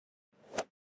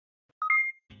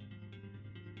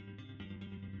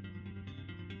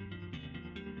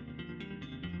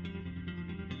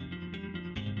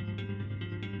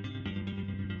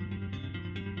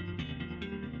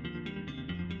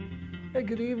Hey,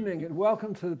 good evening, and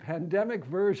welcome to the pandemic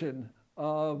version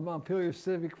of Montpelier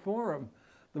Civic Forum,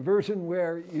 the version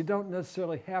where you don't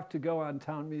necessarily have to go on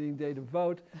town meeting day to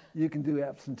vote. You can do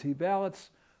absentee ballots,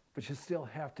 but you still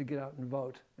have to get out and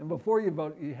vote. And before you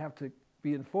vote, you have to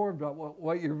be informed about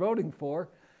what you're voting for,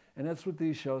 and that's what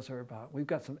these shows are about. We've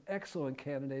got some excellent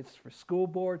candidates for school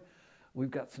board. We've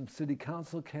got some city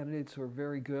council candidates who are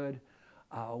very good.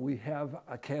 We have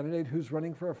a candidate who's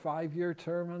running for a 5-year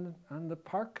term on the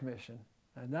Park Commission,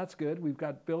 and that's good. We've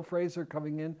got Bill Fraser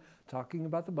coming in talking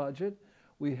about the budget.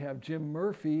 We have Jim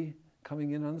Murphy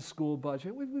coming in on the school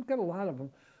budget. We've got a lot of them,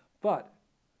 but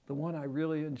the one I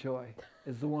really enjoy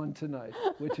is the one tonight,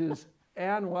 which is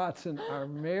Ann Watson, our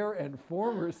mayor and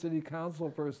former city council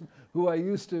person, who I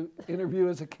used to interview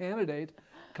as a candidate,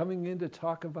 coming in to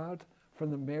talk about, from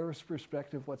the mayor's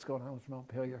perspective, what's going on with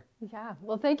Montpelier. Yeah,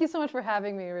 well, thank you so much for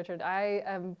having me, Richard. I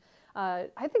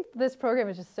think this program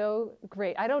is just so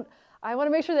great. I want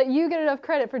to make sure that you get enough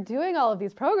credit for doing all of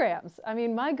these programs. I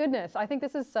mean, my goodness, I think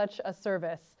this is such a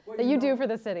service that you do for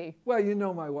the city. Well, you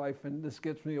know my wife, and this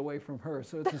gets me away from her,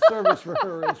 so it's a service for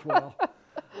her as well.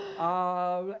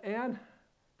 And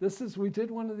we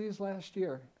did one of these last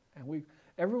year, and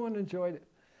everyone enjoyed it.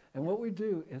 And what we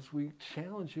do is we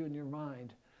challenge you in your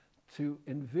mind to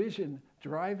envision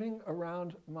driving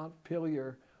around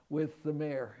Montpelier with the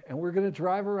mayor. And we're going to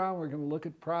drive around, we're going to look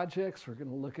at projects, we're going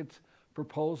to look at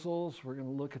proposals, we're going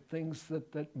to look at things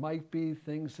that might be,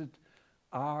 things that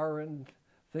are, and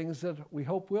things that we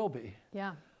hope will be.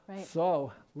 Yeah, right.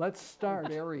 So let's start,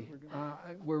 Ari,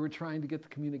 where we're trying to get the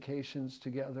communications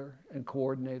together and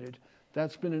coordinated.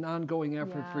 That's been an ongoing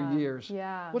effort for years.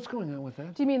 Yeah. What's going on with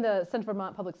that? Do you mean the Center for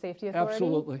Vermont Public Safety Authority?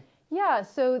 Absolutely. Yeah,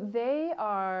 so they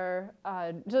are,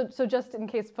 so just in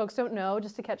case folks don't know,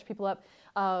 just to catch people up,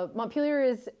 Montpelier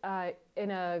is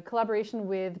in a collaboration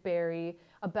with Barrie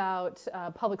about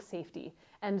public safety.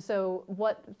 And so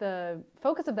what the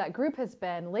focus of that group has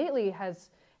been lately has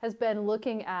been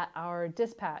looking at our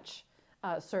dispatch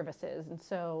services. And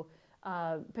so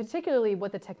particularly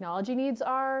what the technology needs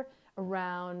are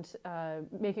around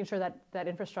making sure that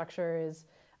infrastructure is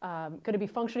going to be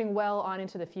functioning well on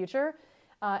into the future.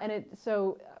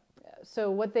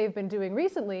 So what they've been doing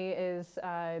recently is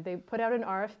they put out an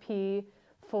RFP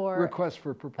for request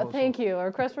for proposal. Thank you, a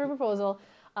request for a proposal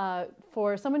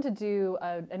for someone to do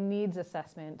a needs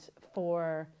assessment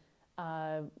for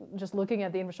just looking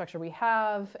at the infrastructure we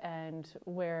have and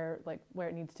where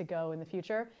it needs to go in the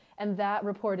future. And that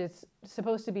report is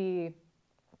supposed to be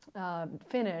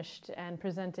finished and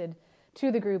presented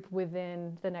to the group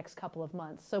within the next couple of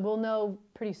months. So we'll know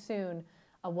pretty soon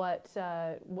what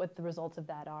the results of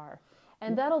that are,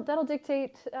 and that'll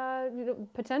dictate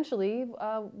potentially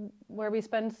where we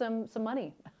spend some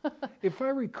money. If I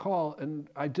recall, and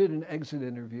I did an exit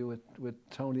interview with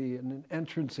Tony and an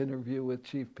entrance interview with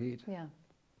Chief Pete. Yeah.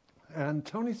 And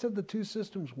Tony said the two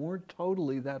systems weren't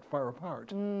totally that far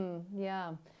apart.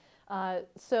 Yeah.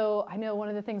 So I know one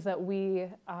of the things that we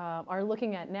are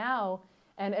looking at now,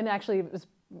 and actually it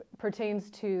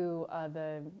pertains to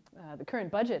the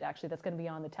current budget, actually, that's going to be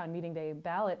on the town meeting day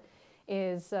ballot,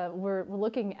 is we're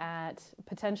looking at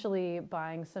potentially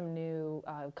buying some new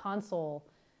console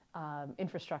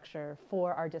infrastructure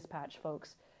for our dispatch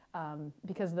folks,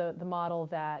 because the model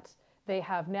that they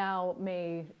have now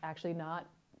may actually not.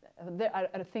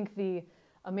 I think the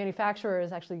manufacturer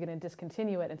is actually going to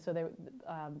discontinue it, and so the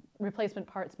replacement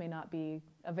parts may not be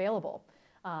available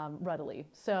readily.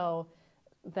 So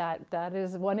that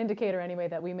is one indicator anyway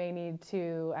that we may need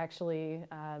to actually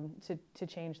to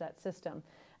change that system.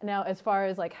 Now, as far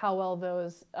as like how well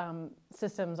those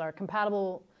systems are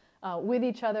compatible with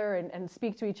each other and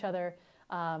speak to each other,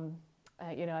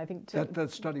 I think that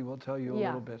study will tell you a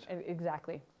little bit.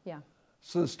 Exactly. Yeah.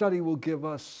 So the study will give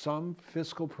us some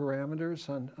fiscal parameters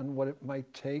on what it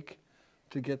might take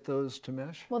to get those to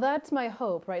mesh? Well, that's my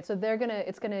hope, right? So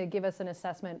it's gonna give us an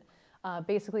assessment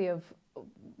basically of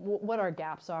what our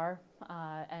gaps are,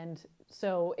 and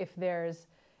so if there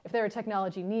are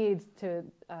technology needs to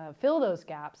fill those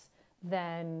gaps,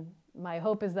 then my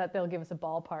hope is that they'll give us a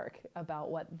ballpark about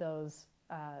what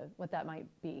that might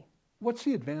be. What's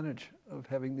the advantage of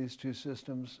having these two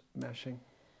systems meshing?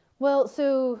 Well,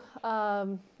 so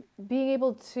being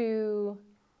able to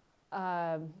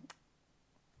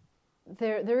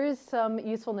there is some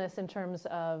usefulness in terms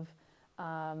of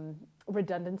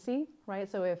redundancy, right?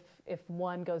 So if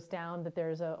one goes down, that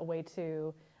there's a way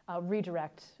to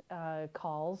redirect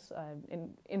calls in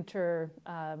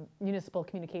inter-municipal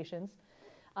communications,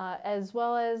 as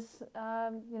well as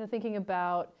thinking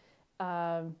about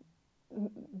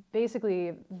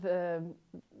basically the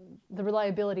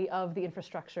reliability of the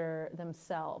infrastructure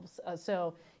themselves.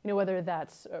 So, whether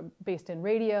that's based in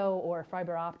radio or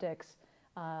fiber optics,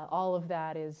 all of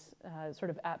that is sort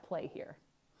of at play here.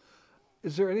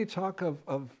 Is there any talk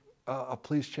of a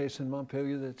police chase in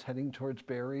Montpelier that's heading towards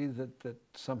Barrie, that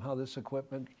somehow this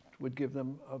equipment would give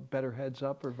them a better heads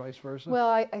up, or vice versa? Well,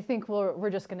 I think we're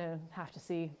just going to have to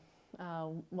see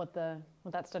what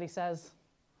that study says.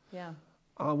 Yeah.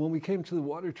 When we came to the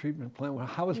water treatment plant,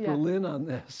 how is Berlin on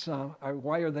this?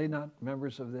 Why are they not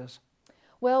members of this?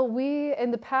 Well, we, in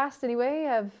the past anyway,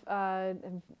 have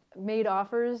made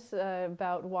offers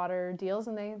about water deals,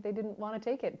 and they didn't want to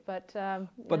take it. But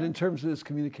in terms of this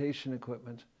communication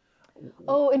equipment.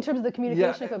 Oh, in terms of the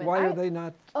communication equipment. Why are they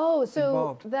not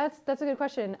involved? That's a good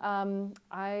question.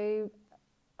 I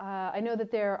know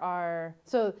that there are,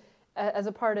 as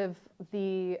a part of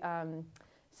the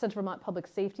Central Vermont Public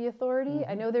Safety Authority,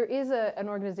 I know there is an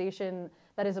organization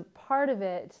that is a part of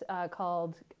it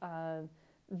called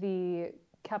the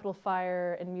Capital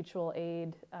Fire and Mutual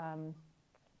Aid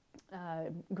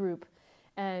group,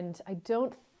 and I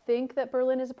don't think that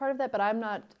Berlin is a part of that, but I'm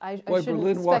not. I shouldn't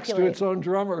Berlin speculate. Walks to its own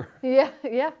drummer. Yeah,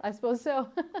 I suppose so.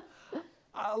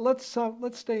 Let's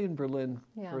stay in Berlin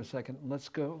for a second. Let's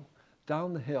go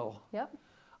down the hill. Yep.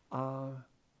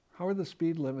 How are the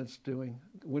speed limits doing?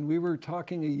 When we were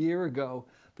talking a year ago,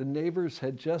 the neighbors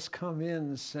had just come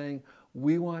in saying,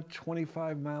 we want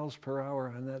 25 miles per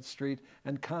hour on that street.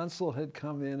 And Consul had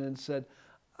come in and said,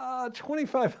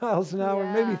 25 miles an hour,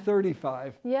 maybe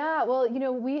 35. Yeah, well,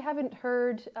 we haven't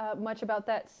heard much about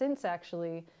that since,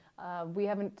 actually. We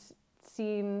haven't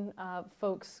seen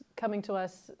folks coming to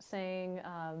us saying,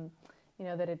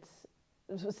 that it's,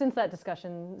 since that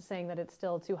discussion, saying that it's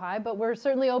still too high, but we're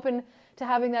certainly open to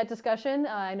having that discussion.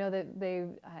 I know that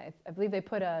I believe they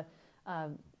put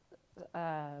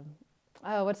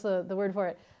what's the word for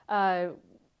it?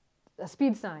 A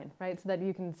speed sign, right? So that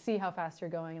you can see how fast you're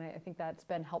going, and I think that's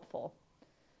been helpful.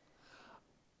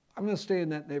 I'm going to stay in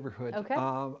that neighborhood. Okay.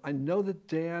 I know that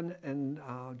Dan and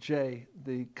Jay,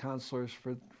 the counselors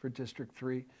for District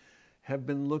 3, have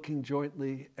been looking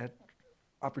jointly at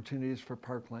opportunities for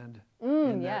parkland.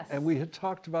 Yes. And we had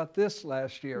talked about this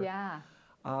last year. Yeah.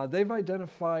 They've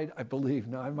identified, I believe,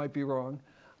 now I might be wrong,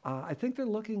 I think they're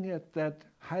looking at that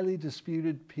highly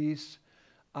disputed piece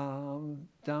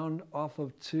down off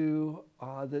of 2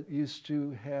 that used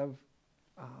to have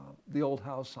the old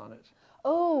house on it.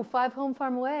 Oh, 5 Home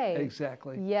Farm Way.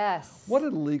 Exactly. Yes. What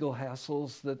are the legal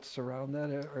hassles that surround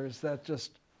that, or is that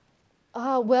just...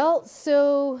 Well,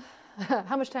 so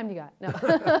how much time do you got? No.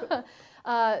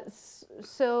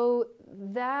 So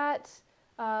that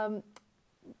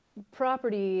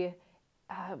property,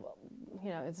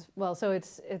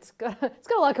 it's got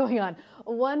a lot going on.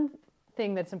 One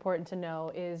thing that's important to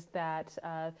know is that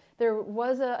there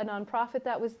was a nonprofit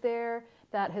that was there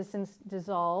that has since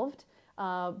dissolved,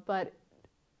 but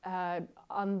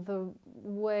on the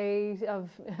way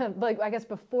of, I guess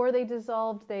before they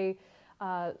dissolved, they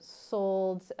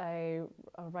sold a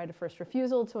right of first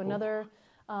refusal to another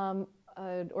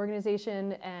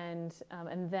organization, and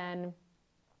then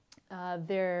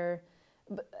there,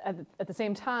 at the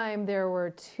same time, there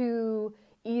were 2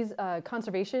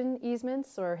 conservation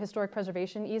easements or historic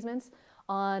preservation easements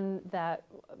on that,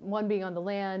 one being on the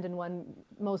land and one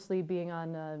mostly being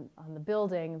on the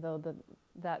building, though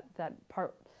that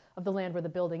part of the land where the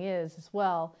building is as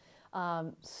well.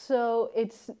 So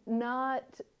it's not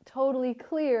totally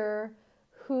clear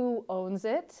who owns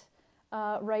it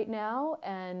right now,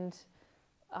 and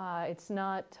it's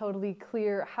not totally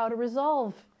clear how to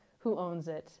resolve who owns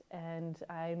it. And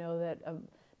I know that a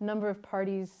number of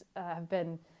parties have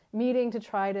been meeting to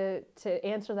try to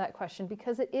answer that question,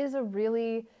 because it is a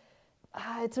really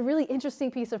interesting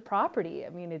piece of property. I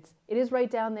mean, it is right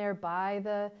down there by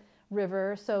the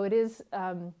river, so it is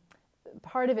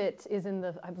part of it is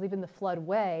I believe in the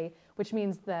floodway, which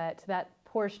means that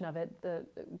portion of it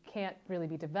can't really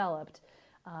be developed.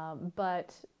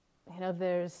 But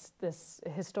there's this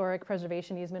historic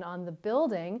preservation easement on the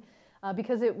building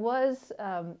because it was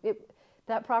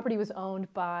that property was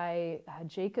owned by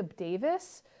Jacob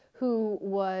Davis, who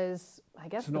was, I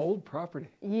guess, it's an old property.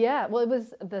 Yeah, well, it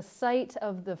was the site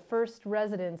of the first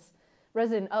resident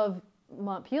of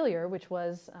Montpelier, which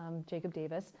was Jacob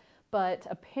Davis. But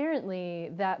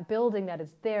apparently, that building that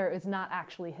is there is not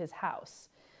actually his house.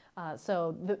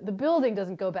 So the building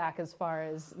doesn't go back as far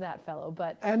as that fellow,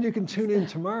 but... And you can tune in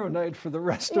tomorrow night for the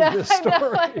rest of this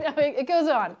story. I know, it goes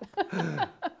on.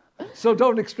 So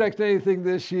don't expect anything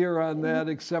this year on that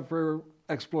except for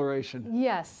exploration.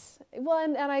 Yes, Well,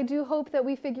 and I do hope that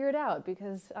we figure it out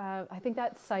because I think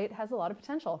that site has a lot of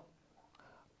potential.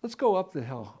 Let's go up the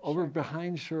hill, over Sure.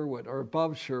 behind Sherwood or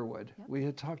above Sherwood. Yep. We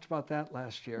had talked about that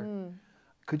last year.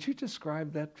 Could you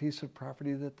describe that piece of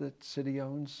property that the city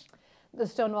owns? The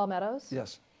Stonewall Meadows?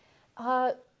 Yes.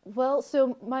 Well,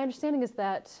 so my understanding is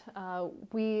that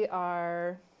we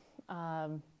are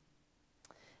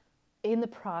in the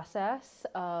process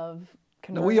of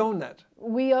No, we own that.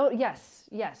 We own, yes,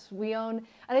 we own,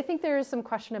 and I think there is some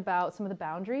question about some of the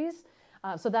boundaries.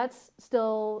 So that's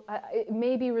still, it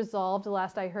may be resolved. The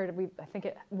last I heard, I think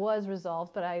it was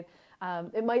resolved, but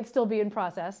it might still be in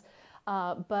process.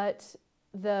 But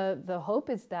the hope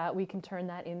is that we can turn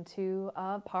that into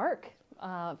a park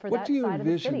for What that do you side of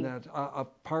the city. envision that? A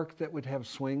park that would have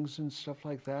swings and stuff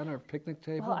like that, or picnic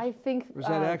tables? Well, I think, or is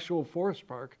that actual forest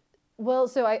park? well,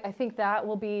 so I think that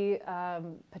will be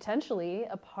potentially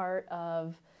a part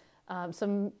of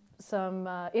some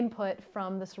input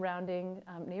from the surrounding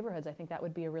neighborhoods. I think that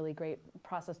would be a really great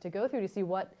process to go through to see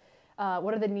what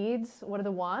are the needs, what are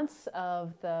the wants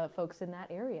of the folks in that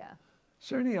area. Is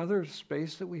there any other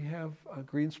space that we have,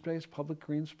 green space, public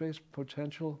green space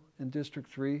potential in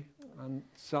District 3 on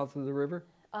south of the river?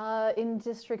 In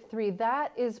District 3,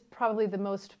 that is probably the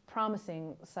most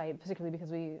promising site, particularly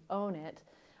because we own it.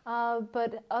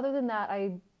 But other than that,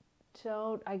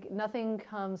 nothing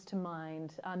comes to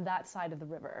mind on that side of the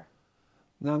river.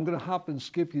 Now I'm going to hop and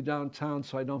skip you downtown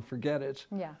so I don't forget it.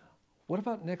 Yeah. What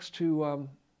about next to,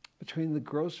 between the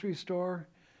grocery store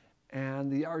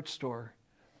and the art store?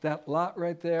 That lot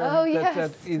right there, Oh, that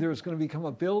yes. either is going to become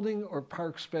a building or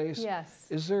park space. Yes.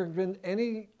 Is there been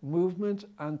any movement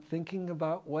on thinking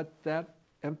about what that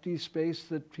empty space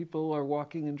that people are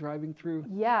walking and driving through?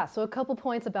 Yeah, so a couple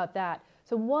points about that.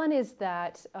 So one is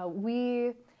that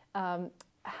we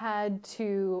had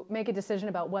to make a decision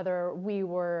about whether we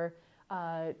were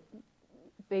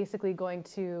basically going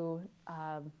to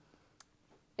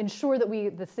ensure that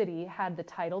the city had the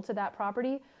title to that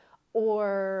property,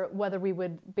 or whether we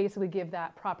would basically give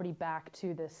that property back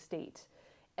to the state.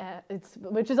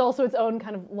 Which is also its own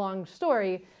kind of long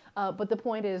story, but the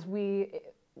point is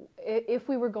if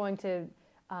we were going to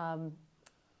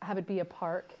have it be a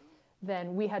park,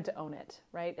 then we had to own it,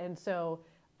 right? And so,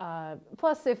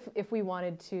 plus if we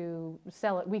wanted to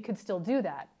sell it, we could still do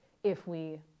that if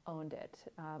we owned it.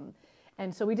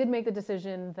 And so we did make the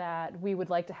decision that we would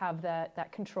like to have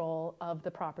that control of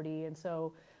the property. And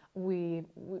so we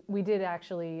did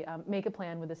actually make a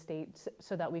plan with the state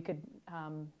so that we could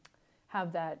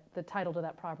have the title to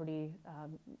that property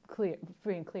free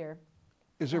and clear.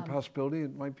 Is there a possibility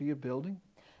it might be a building?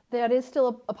 That is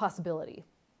still a possibility,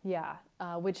 yeah,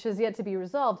 which has yet to be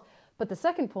resolved. But the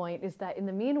second point is that in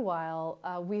the meanwhile,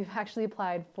 we've actually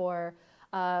applied for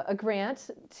a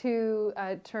grant to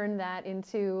turn that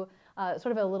into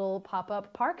sort of a little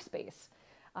pop-up park space,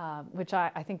 which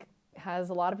I think has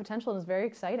a lot of potential and is very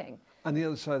exciting. On the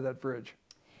other side of that bridge?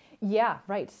 Yeah,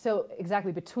 right. So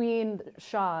exactly between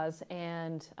Shaw's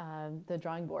and the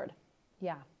drawing board.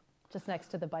 Yeah, just next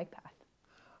to the bike path.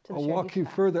 I'll walk you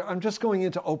further. I'm just going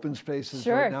into open spaces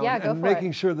Sure, right now yeah, go and for it.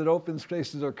 making sure that open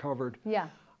spaces are covered. Yeah.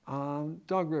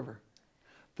 Dog River.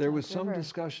 There was some River.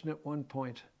 discussion at one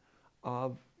point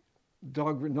of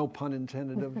no pun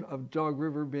intended, of Dog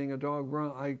River being a dog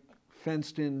run,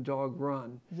 fenced in dog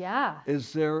run. Yeah.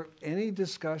 Is there any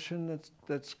discussion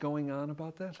that's going on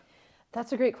about that?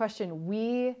 That's a great question.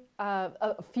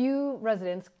 A few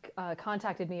residents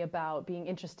contacted me about being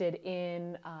interested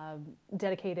in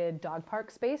dedicated dog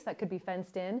park space that could be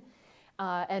fenced in.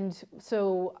 And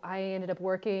so I ended up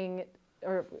working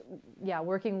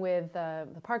with the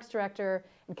parks director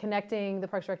and connecting the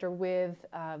parks director with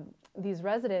these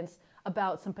residents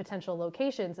about some potential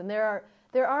locations. And there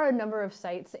are a number of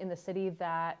sites in the city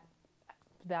that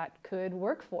could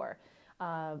work for.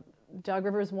 Dog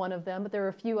River is one of them, but there were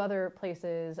a few other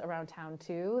places around town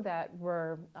too that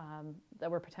were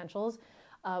potentials.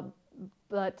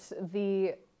 But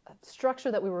the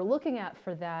structure that we were looking at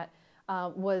for that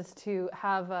was to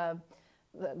have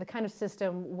the kind of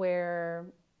system where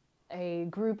a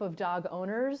group of dog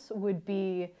owners would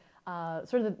be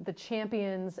sort of the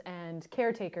champions and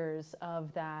caretakers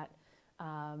of that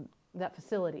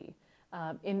facility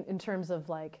in terms of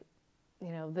like,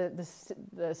 you know,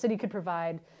 the city could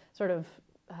provide sort of,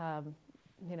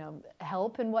 you know,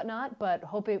 help and whatnot, but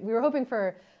we were hoping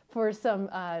for some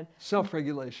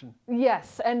self-regulation.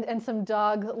 Yes, and some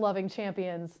dog-loving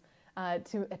champions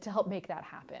to help make that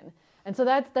happen. And so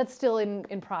that's still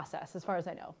in process, as far as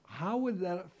I know. How would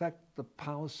that affect the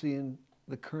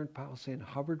current policy in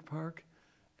Hubbard Park,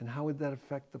 and how would that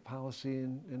affect the policy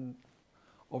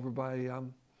over by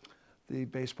the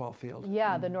baseball field.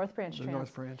 Yeah, the North Branch The Trans.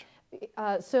 North Branch.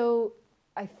 So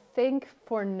I think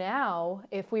for now,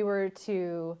 if we were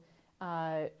to,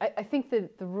 I think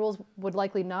that the rules would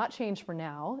likely not change for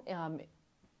now,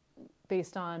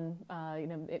 based on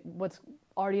what's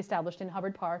already established in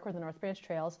Hubbard Park or the North Branch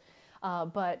Trails.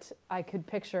 But I could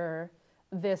picture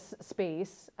this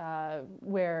space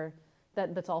where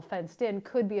that's all fenced in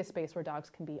could be a space where dogs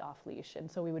can be off leash, and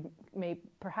so we would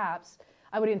perhaps,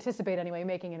 I would anticipate anyway,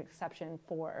 making an exception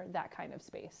for that kind of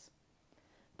space.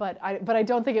 But I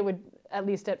don't think it would, at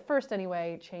least at first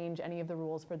anyway, change any of the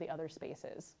rules for the other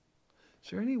spaces. Is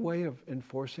there any way of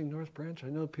enforcing North Branch? I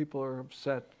know people are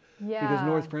upset Yeah. because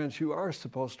North Branch, you are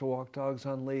supposed to walk dogs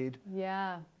on lead.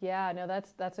 Yeah, no,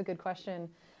 that's a good question.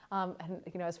 And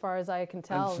as far as I can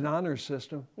tell, And it's an honor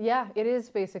system. Yeah, it is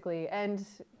basically. And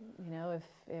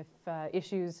if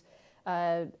issues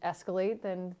escalate,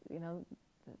 then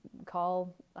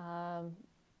call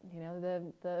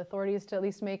the authorities to at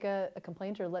least make a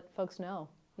complaint or let folks know.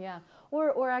 Yeah,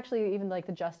 or actually even like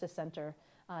the Justice Center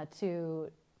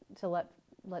to let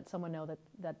someone know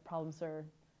that problems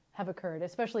have occurred,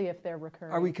 especially if they're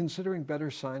recurring. Are we considering better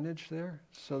signage there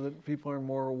so that people are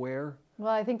more aware?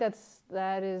 Well, I think that's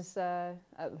a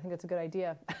good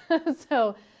idea.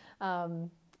 So,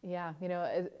 yeah,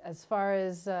 as far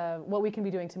as what we can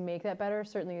be doing to make that better,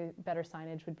 certainly better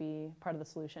signage would be part of the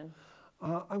solution.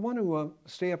 I want to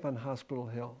stay up on Hospital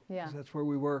Hill, Yeah. because that's where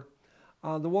we were.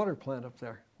 The water plant up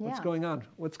there. What's Yeah. going on?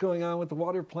 What's going on with the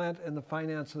water plant and the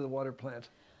finance of the water plant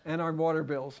and our water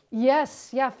bills?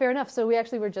 Yes, yeah, fair enough. So we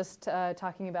actually were just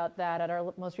talking about that at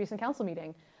our most recent council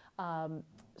meeting.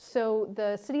 So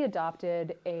the city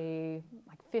adopted a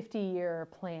 50-year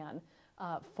plan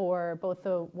for both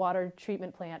the water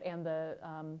treatment plant and the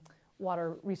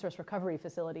water resource recovery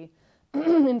facility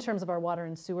in terms of our water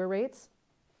and sewer rates.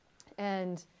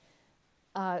 And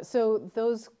so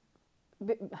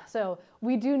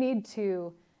we do need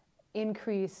to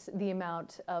increase the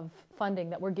amount of funding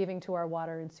that we're giving to our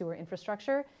water and sewer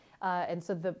infrastructure. And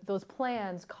so those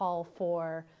plans call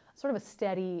for sort of a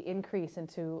steady increase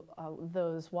into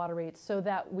those water rates so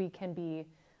that we can be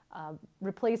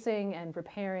replacing and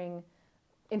repairing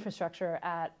infrastructure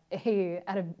at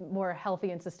a more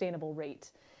healthy and sustainable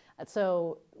rate.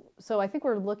 So I think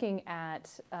we're looking at,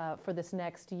 for this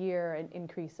next year, an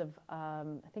increase of, I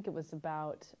think it was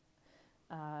about,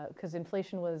 because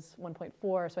inflation was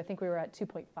 1.4, so I think we were at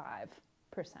 2.5%,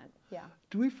 yeah.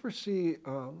 Do we foresee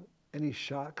any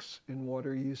shocks in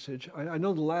water usage? I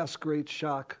know the last great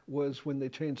shock was when they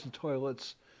changed the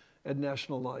toilets at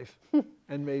National Life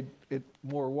and made it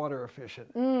more water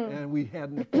efficient. And we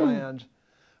hadn't planned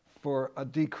for a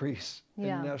decrease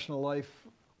Yeah. in National Life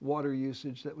water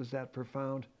usage that was that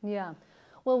profound. Yeah.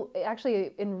 Well,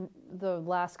 actually, in the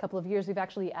last couple of years, we've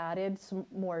actually added some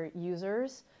more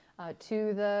users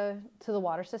to the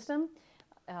water system.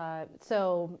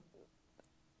 So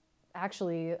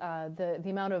actually, the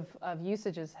amount of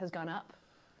usages has gone up.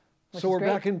 So we're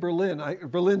back in Berlin.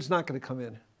 Berlin's not going to come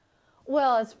in.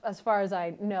 Well, as far as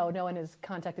I know, no one has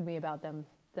contacted me about them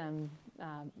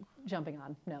jumping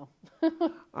on. No.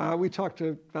 We talked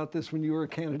about this when you were a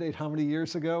candidate how many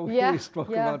years ago? Yeah, We spoke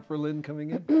yeah. about Berlin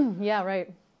coming in. Yeah,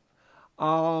 right.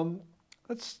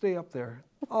 Let's stay up there.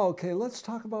 Oh, okay, let's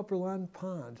talk about Berlin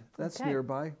Pond. That's Okay.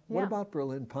 nearby. What Yeah. about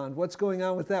Berlin Pond? What's going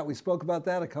on with that? We spoke about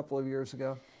that a couple of years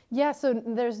ago. Yeah, so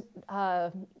there's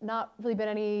not really been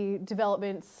any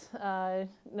developments,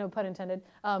 no pun intended.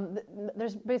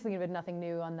 There's basically been nothing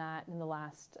new on that in the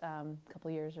last couple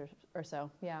of years or so,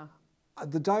 yeah.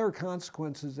 The dire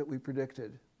consequences that we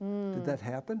predicted, did that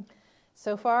happen?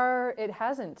 So far, it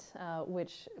hasn't,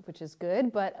 which is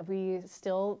good, but we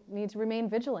still need to remain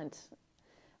vigilant.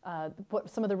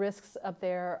 Some of the risks up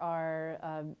there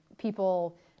are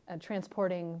people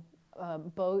transporting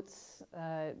boats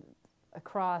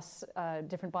across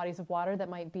different bodies of water that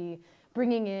might be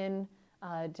bringing in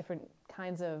different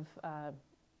kinds of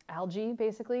algae,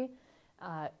 basically,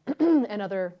 and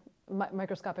other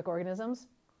microscopic organisms.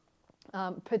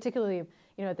 Particularly,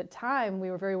 at the time, we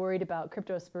were very worried about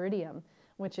cryptosporidium,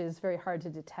 which is very hard to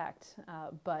detect,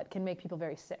 but can make people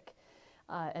very sick.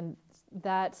 And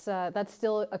that's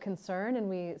still a concern, and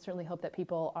we certainly hope that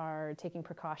people are taking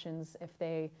precautions if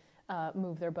they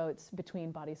move their boats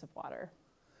between bodies of water.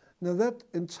 Now, that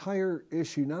entire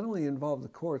issue not only involved the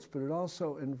courts, but it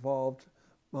also involved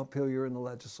Montpelier and the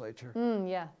legislature.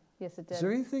 Yeah, yes, it did. Is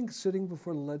there anything sitting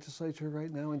before the legislature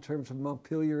right now in terms of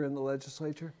Montpelier and the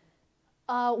legislature?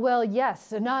 Well, yes,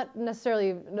 so not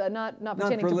necessarily, not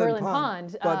pertaining to Berlin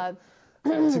Pond. But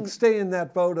to stay in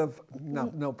that boat of,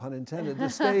 no pun intended, to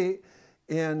stay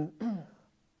in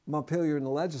Montpelier and the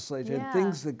legislature and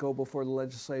things that go before the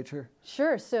legislature.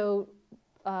 Sure. So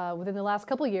within the last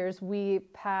couple of years, we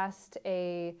passed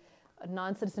a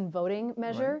non-citizen voting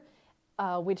measure,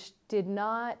 which did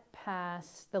not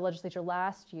pass the legislature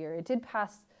last year. It did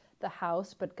pass the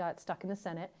House, but got stuck in the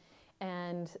Senate.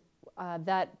 And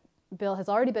that bill has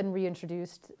already been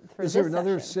reintroduced for this session. Is there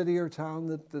another session. city or town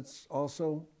that's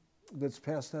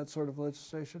passed that sort of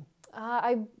legislation?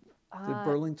 Did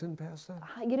Burlington pass that?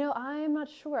 You know, I'm not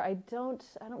sure. I don't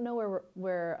know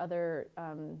where other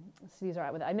cities are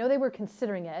at with it. I know they were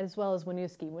considering it, as well as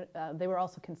Winooski. They were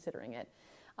also considering it,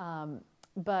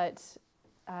 but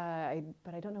I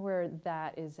don't know where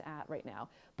that is at right now.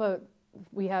 But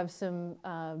we have some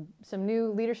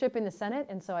new leadership in the Senate,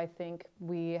 and so I think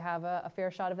we have a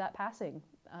fair shot of that passing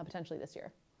potentially this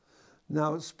year.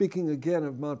 Now, speaking again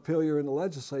of Montpelier and the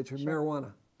legislature,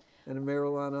 marijuana. And a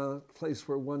marijuana place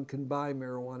where one can buy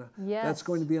marijuana. Yes. That's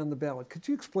going to be on the ballot. Could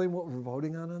you explain what we're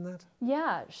voting on that?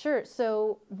 Yeah, sure.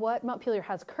 So what Montpelier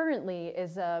has currently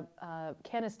is a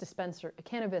cannabis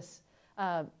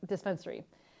dispensary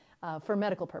for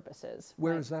medical purposes.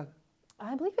 Where is that?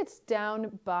 I believe it's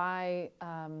down by,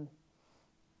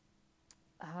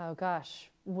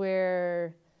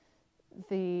 where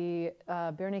the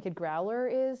Bare Naked Growler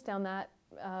is, down that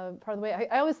part of the way.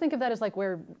 I always think of that as like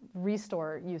where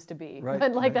Restore used to be, right,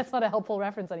 but like right. that's not a helpful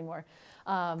reference anymore.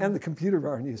 And the computer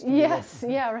barn used to be. Yes,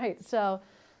 yeah, right. So,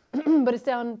 but it's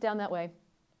down that way.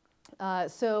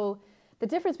 So the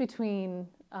difference between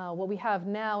what we have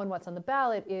now and what's on the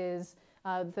ballot is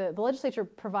the legislature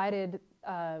provided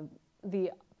a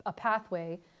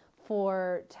pathway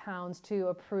for towns to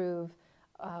approve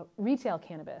retail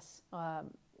cannabis,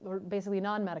 or basically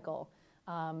non-medical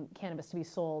cannabis to be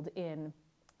sold in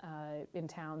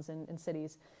towns and in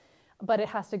cities. But it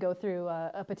has to go through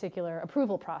a particular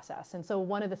approval process. And so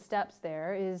one of the steps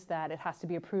there is that it has to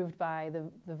be approved by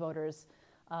the voters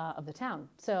of the town.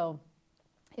 So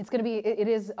it's going to be,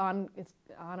 it's on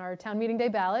our town meeting day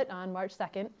ballot on March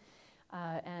 2nd.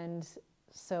 And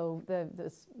so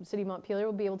the city of Montpelier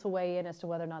will be able to weigh in as to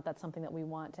whether or not that's something that we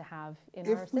want to have in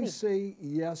our city. If we say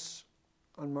yes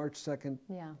on March 2nd,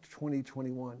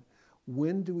 2021,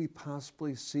 when do we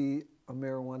possibly see a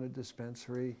marijuana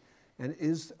dispensary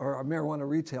or a marijuana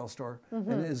retail store?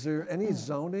 And is there any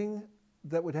zoning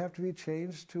that would have to be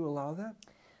changed to allow that?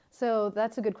 So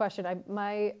that's a good question.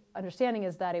 My understanding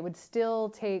is that it would still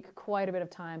take quite a bit of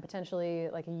time, potentially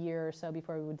like a year or so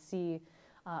before we would see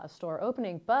a store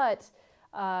opening. But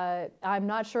I'm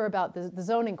not sure about the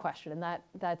zoning question, and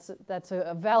that's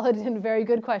a valid and very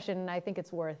good question, and I think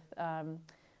it's worth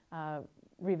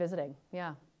revisiting.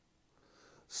 Yeah.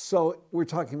 So we're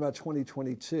talking about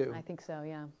 2022. I think so.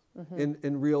 Yeah.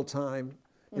 In real time,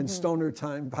 in stoner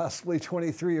time, possibly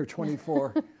 23 or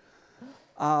 24.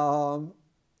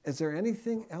 Is there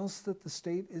anything else that the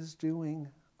state is doing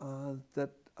that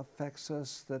affects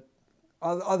us, that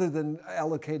other than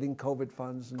allocating COVID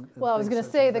funds? Well, I was going to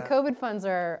say the COVID funds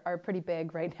are pretty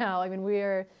big right now. I mean, we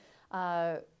are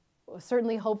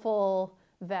certainly hopeful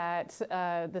that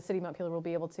the city of Montpelier will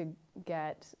be able to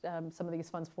get some of these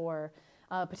funds for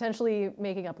potentially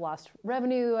making up lost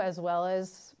revenue as well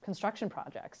as construction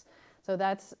projects. So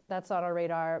that's on our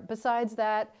radar. Besides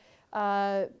that,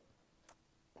 I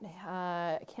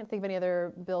can't think of any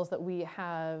other bills that we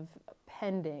have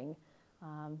pending.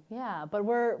 But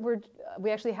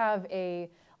we actually have a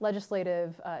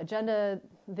legislative agenda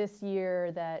this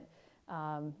year that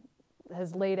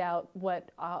has laid out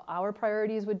what our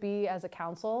priorities would be as a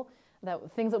council,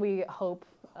 things that we hope.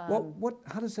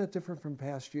 How does that differ from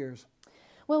past years?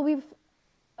 Well, we've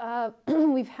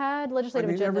had legislative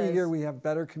agendas. Every year we have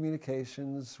better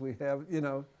communications. We have,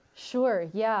 Sure.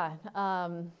 Yeah.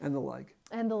 And the like.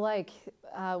 And the like.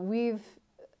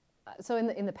 So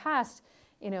in the past,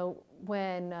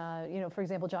 when for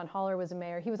example, John Haller was a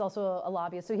mayor, he was also a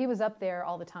lobbyist, so he was up there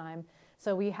all the time.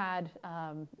 So we had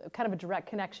kind of a direct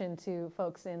connection to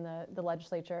folks in the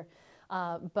legislature,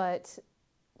 but.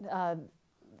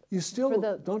 You still,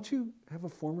 don't you have a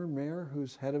former mayor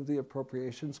who's head of the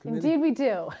Appropriations Committee? Indeed we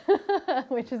do,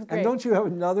 which is great. And don't you have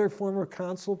another former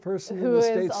council person who in the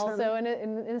state is also in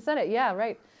the Senate? Yeah,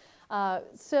 right.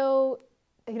 So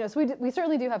we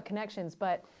certainly do have connections,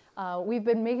 but we've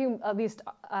been making, at least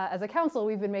as a council,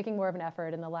 we've been making more of an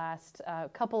effort in the last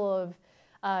couple of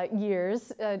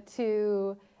years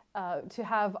to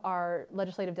have our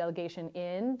legislative delegation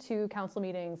in to council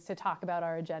meetings to talk about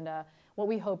our agenda, what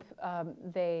we hope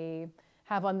they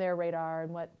have on their radar,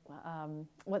 and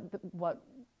what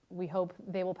we hope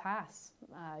they will pass.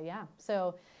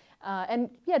 So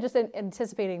just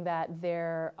anticipating that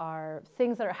there are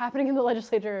things that are happening in the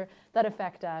legislature that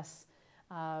affect us,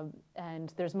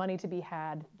 And there's money to be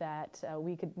had that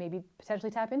we could maybe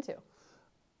potentially tap into.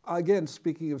 Again,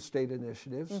 speaking of state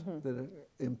initiatives that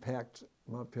impact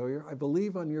Montpelier, I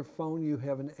believe on your phone you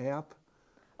have an app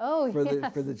for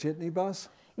the Jitney bus.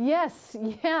 Yes,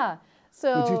 yeah.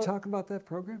 So would you talk about that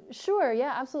program? Sure,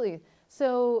 yeah, absolutely.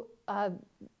 So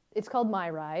it's called My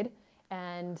Ride,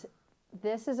 and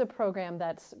this is a program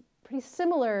that's pretty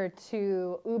similar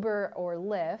to Uber or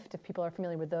Lyft, if people are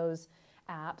familiar with those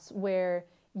apps, where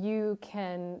you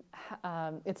can,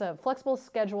 it's a flexible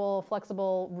schedule,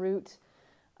 flexible route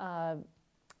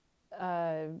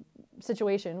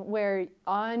situation where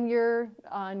on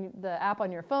the app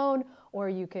on your phone, or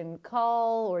you can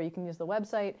call, or you can use the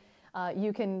website,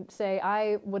 you can say,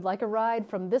 I would like a ride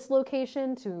from this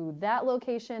location to that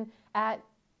location at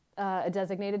a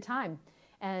designated time.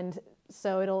 And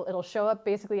so it'll show up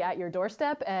basically at your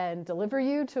doorstep and deliver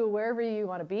you to wherever you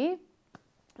want to be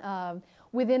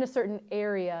within a certain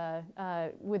area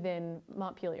within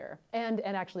Montpelier and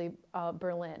actually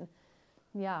Berlin.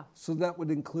 Yeah. So that would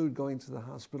include going to the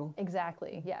hospital?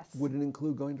 Exactly, yes. Would it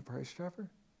include going to Price Chopper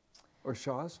or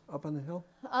Shaw's up on the hill?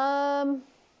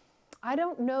 I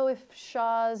don't know if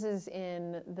Shaw's is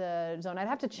in the zone. I'd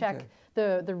have to check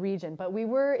the region, but we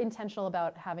were intentional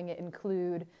about having it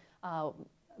include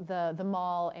the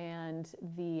mall and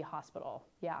the hospital.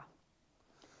 Yeah.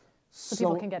 So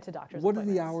people can get to doctor's appointments. What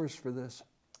are the hours for this?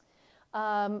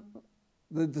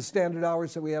 The standard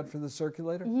hours that we had for the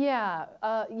circulator? Yeah.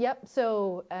 Yep.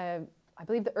 So I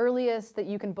believe the earliest that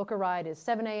you can book a ride is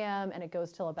 7 a.m. and it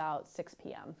goes till about 6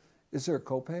 p.m. Is there a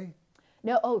copay?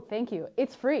 No. Oh, thank you.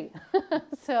 It's free.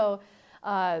 So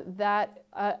that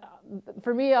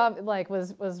for me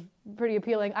was pretty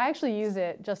appealing. I actually use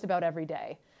it just about every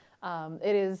day.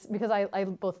 It is because I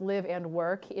both live and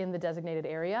work in the designated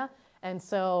area, and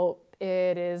so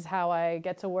it is how I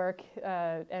get to work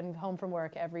and home from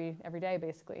work every day,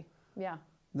 basically. Yeah.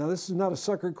 Now, this is not a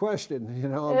sucker question,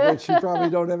 of which you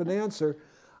probably don't have an answer.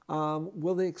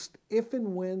 Will they, if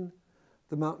and when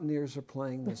the Mountaineers are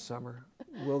playing this summer,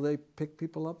 will they pick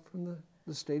people up from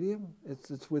the stadium?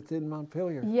 It's within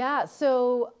Montpelier. Yeah.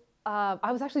 So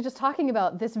I was actually just talking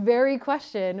about this very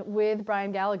question with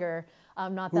Brian Gallagher.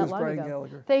 Not that long ago. Who is Brian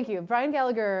Gallagher? Thank you. Brian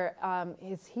Gallagher,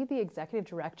 is he the executive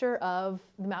director of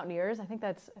the Mountaineers? I think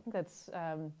that's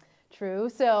true.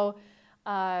 So,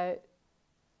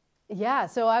 yeah.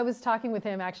 So I was talking with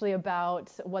him actually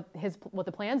about what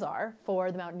the plans are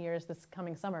for the Mountaineers this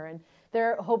coming summer, and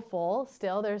they're hopeful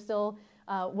still. They're still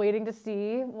waiting to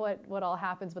see what all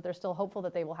happens, but they're still hopeful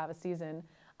that they will have a season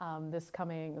this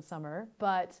coming summer.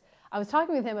 But I was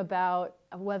talking with him about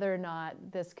whether or not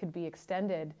this could be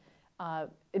extended.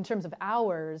 In terms of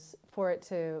hours for it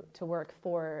to work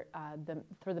for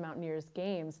the Mountaineers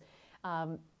games.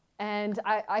 And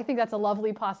I think that's a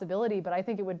lovely possibility, but I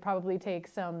think it would probably take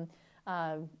some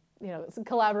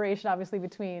collaboration, obviously,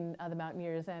 between the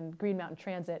Mountaineers and Green Mountain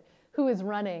Transit, who is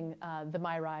running the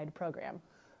My Ride program.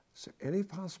 Is there any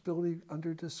possibility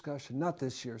under discussion, not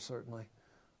this year certainly,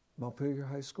 Montpelier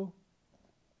High School?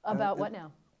 About what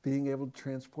now? Being able to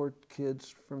transport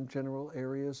kids from general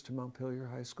areas to Montpelier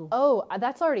High School? Oh,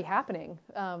 that's already happening,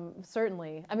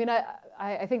 certainly. I mean,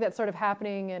 I think that's sort of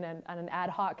happening on an ad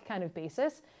hoc kind of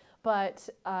basis, but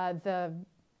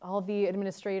all the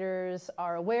administrators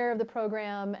are aware of the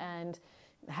program and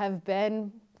have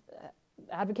been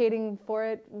advocating for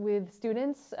it with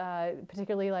students,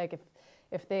 particularly like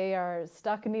if they are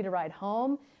stuck and need a ride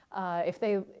home, if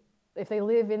they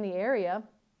live in the area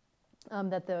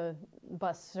that the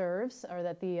bus serves or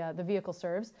that the vehicle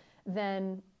serves,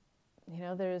 then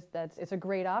it's a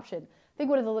great option. I think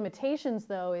one of the limitations,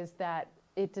 though, is that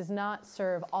it does not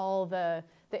serve all the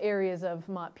areas of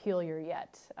Montpelier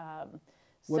yet.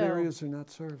 What areas are not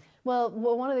served? Well,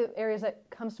 one of the areas that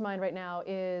comes to mind right now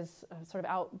is sort of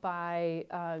out by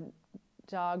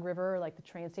Dog River, like the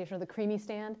train station or the Creamy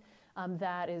Stand.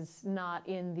 That is not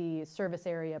in the service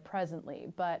area presently,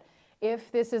 but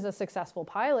if this is a successful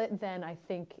pilot, then I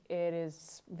think it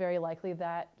is very likely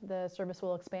that the service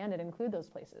will expand and include those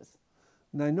places.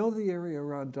 And I know the area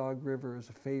around Dog River is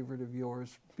a favorite of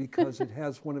yours because it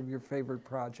has one of your favorite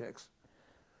projects,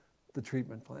 the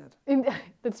treatment plant.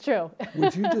 That's true.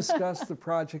 Would you discuss the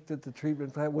project at the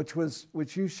treatment plant,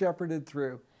 which you shepherded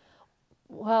through?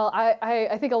 Well,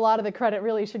 I think a lot of the credit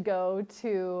really should go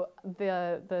to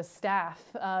the staff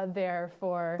there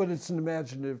for. But it's an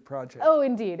imaginative project. Oh,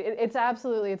 indeed, it's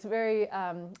absolutely. It's very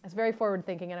forward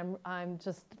thinking, and I'm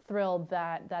just thrilled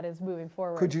that is moving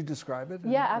forward. Could you describe it?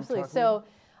 Yeah, absolutely. So,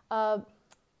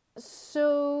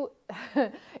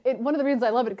 one of the reasons I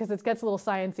love it because it gets a little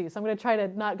sciencey. So I'm going to try to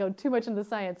not go too much into the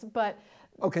science, but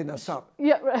Okay, now stop.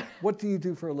 Yeah. Right. What do you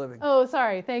do for a living? Oh,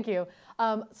 sorry. Thank you.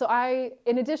 So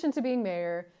in addition to being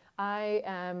mayor, I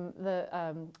am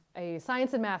a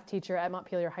science and math teacher at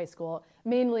Montpelier High School.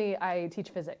 Mainly, I teach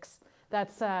physics.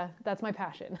 That's my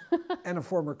passion. And a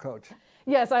former coach.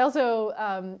 Yes, I also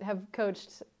have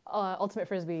coached ultimate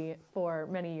frisbee for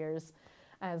many years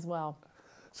as well.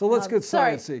 So let's get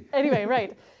Sorry. sciencey. Anyway,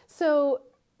 right. So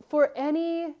for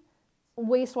any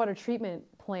wastewater treatment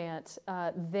plant,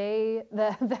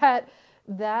 that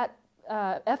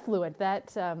effluent,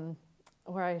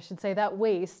 or I should say that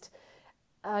waste,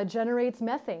 generates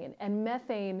methane, and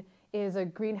methane is a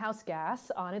greenhouse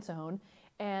gas on its own,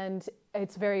 and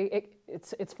it's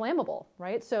flammable,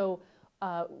 right? So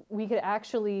we could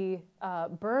actually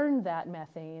burn that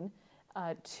methane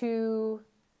to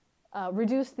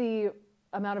reduce the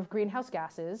amount of greenhouse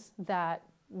gases that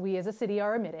we as a city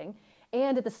are emitting,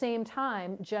 and at the same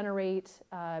time generate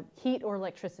heat or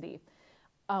electricity,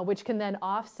 which can then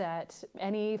offset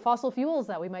any fossil fuels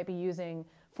that we might be using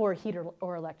for heat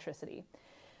or electricity.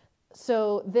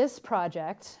 So this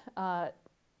project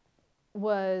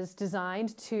was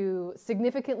designed to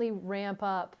significantly ramp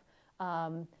up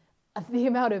the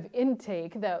amount of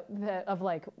intake of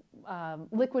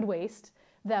liquid waste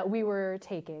that we were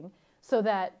taking, so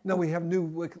that... Now we have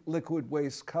new liquid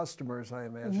waste customers, I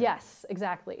imagine. Yes,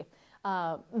 exactly.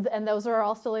 And those are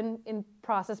all still in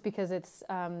process because it's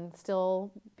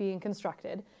still being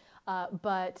constructed.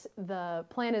 But the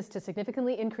plan is to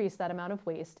significantly increase that amount of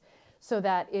waste so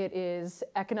that it is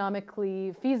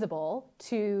economically feasible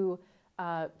to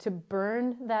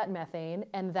burn that methane,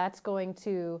 and that's going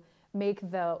to make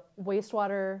the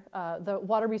wastewater, the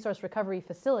water resource recovery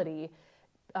facility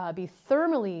be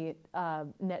thermally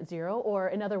net zero, or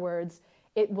in other words,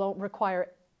 it won't require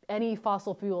any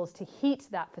fossil fuels to heat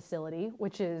that facility,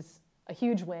 which is a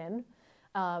huge win.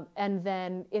 And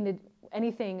then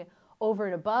anything over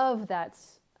and above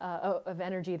that's of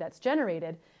energy that's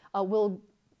generated will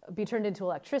be turned into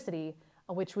electricity,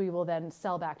 which we will then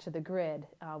sell back to the grid,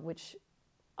 which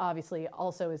obviously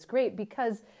also is great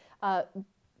because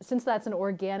since that's an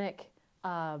organic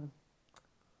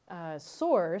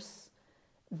source,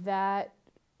 that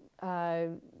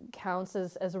counts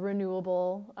as a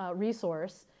renewable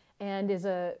resource and is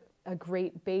a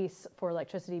great base for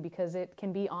electricity because it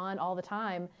can be on all the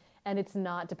time and it's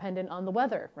not dependent on the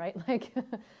weather, right? Like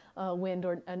wind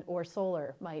or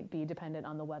solar might be dependent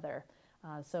on the weather.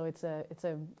 So it's a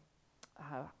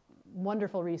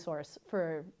wonderful resource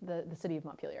for the city of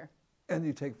Montpelier. And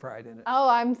you take pride in it. Oh,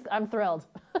 I'm thrilled.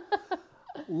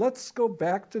 Let's go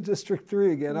back to District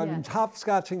 3 again. I've been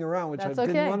hopscotching around, which That's I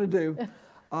didn't okay. want to do.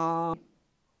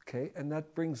 Okay, and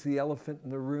that brings the elephant in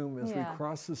the room as we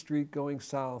cross the street going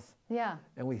south. Yeah.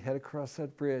 And we head across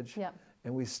that bridge. Yep.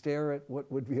 And we stare at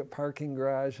what would be a parking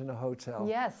garage and a hotel.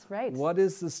 Yes, right. What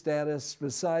is the status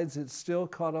besides it's still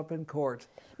caught up in court?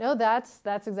 No, that's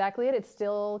exactly it. It's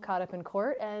still caught up in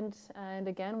court, and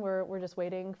again, we're just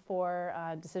waiting for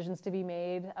decisions to be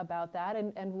made about that,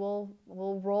 and we'll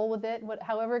roll with it,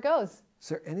 however it goes. Is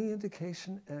there any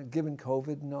indication, given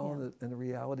COVID and all and the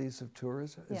realities of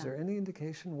tourism, is there any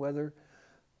indication whether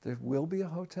there will be a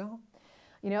hotel?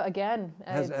 You know, again,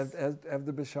 have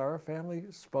the Bashara family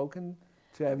spoken?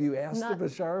 Have you asked the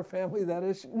Bashara family that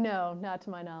issue? No, not to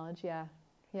my knowledge. Yeah.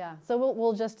 So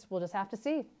we'll just have to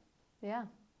see. Yeah,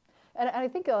 and I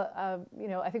think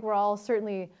I think we're all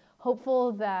certainly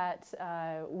hopeful that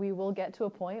we will get to a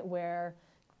point where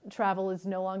travel is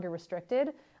no longer restricted.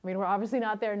 I mean, we're obviously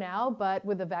not there now, but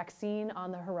with the vaccine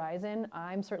on the horizon,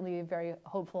 I'm certainly very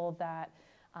hopeful that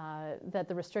that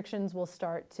the restrictions will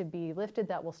start to be lifted,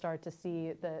 that we'll start to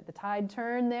see the tide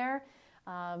turn there,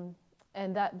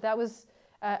 and that was.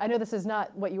 I know this is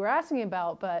not what you were asking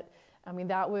about, but I mean,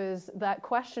 that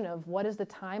question of what is the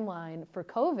timeline for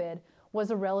COVID was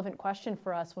a relevant question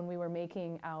for us when we were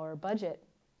making our budget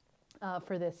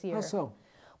for this year. How so?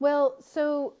 Well,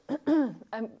 so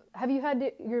have you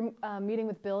had your meeting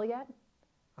with Bill yet?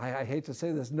 I hate to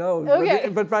say this, no, okay.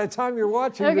 but by the time you're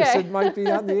watching this, it might be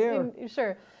on the air.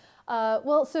 Sure.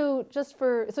 Well, so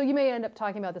you may end up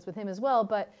talking about this with him as well,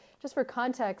 but just for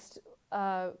context,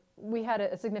 we had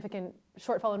a significant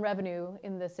shortfall in revenue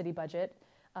in the city budget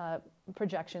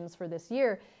projections for this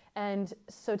year. And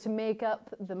so to make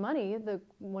up the money, the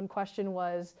one question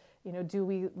was, do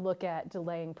we look at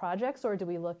delaying projects or do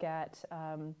we look at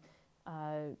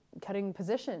cutting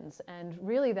positions? And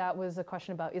really that was a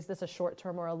question about, is this a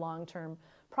short-term or a long-term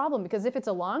problem? Because if it's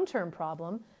a long-term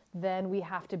problem, then we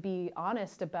have to be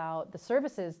honest about the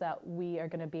services that we are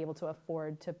going to be able to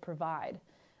afford to provide.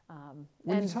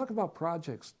 When you talk about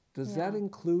projects, does that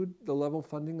include the level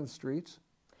funding of streets?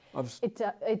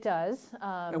 It does.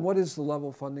 And what is the level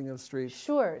funding of streets?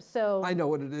 Sure. So I know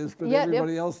what it is, but yeah,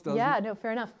 everybody else doesn't. Yeah, no,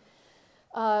 fair enough.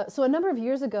 So a number of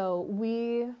years ago,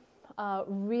 we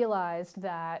realized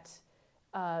that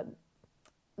that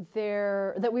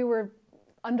we were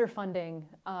underfunding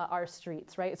our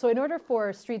streets, right? So in order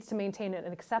for streets to maintain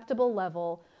an acceptable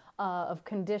level of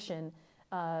condition,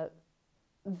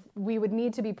 we would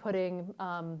need to be putting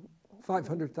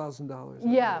 $500,000.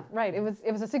 Yeah, right. It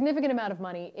was a significant amount of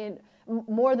money, in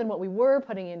more than what we were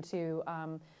putting into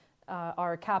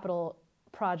our capital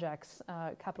projects,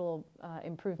 capital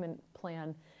improvement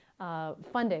plan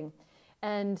funding,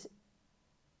 and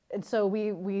so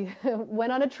we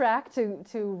went on a track to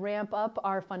ramp up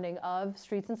our funding of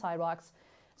streets and sidewalks,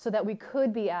 so that we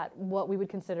could be at what we would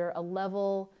consider a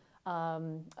level,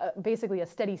 basically a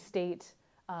steady state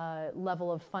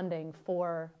level of funding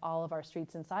for all of our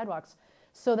streets and sidewalks,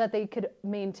 so that they could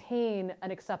maintain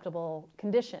an acceptable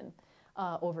condition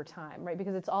over time, right?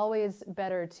 Because it's always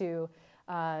better to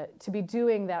be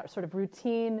doing that sort of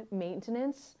routine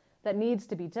maintenance that needs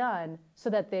to be done, so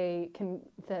that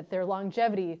their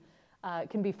longevity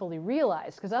can be fully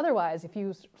realized. Because otherwise, if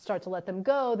you start to let them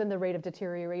go, then the rate of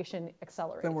deterioration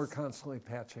accelerates. Then we're constantly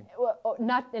patching. Well,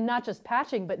 not just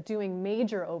patching, but doing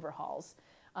major overhauls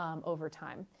over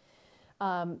time.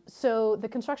 So the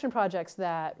construction projects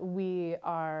that we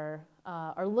are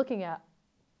looking at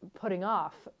putting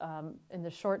off in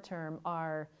the short term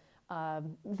are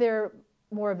they're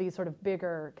more of these sort of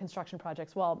bigger construction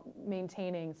projects, while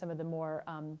maintaining some of the more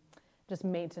just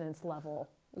maintenance level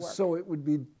work. So it would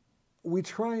be, we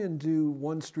try and do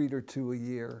one street or two a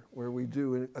year where we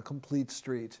do a complete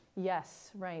street.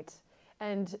 Yes, right.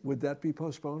 And would that be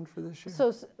postponed for this year?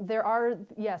 So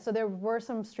there were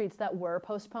some streets that were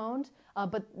postponed,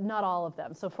 but not all of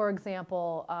them. So for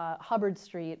example, Hubbard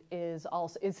Street is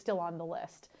still on the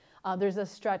list. There's a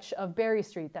stretch of Berry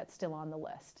Street that's still on the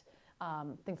list,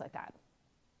 things like that.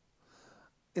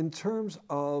 In terms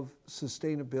of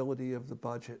sustainability of the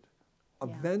budget,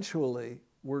 eventually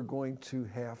we're going to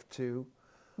have to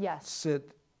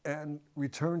sit and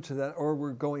return to that, or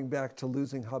we're going back to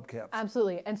losing hubcaps.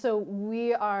 Absolutely. And so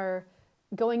we are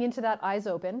going into that eyes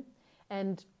open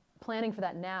and planning for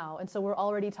that now. And so we're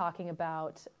already talking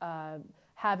about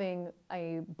having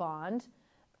a bond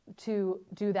to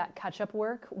do that catch-up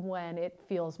work when it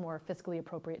feels more fiscally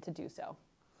appropriate to do so.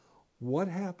 What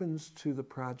happens to the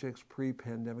projects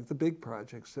pre-pandemic, the big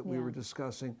projects that we were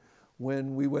discussing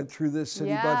when we went through this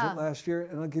city budget last year?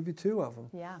 And I'll give you two of them.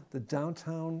 Yeah. The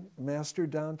master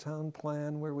downtown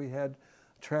plan, where we had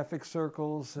traffic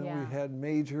circles and we had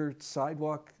major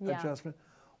sidewalk adjustment.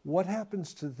 What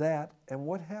happens to that, and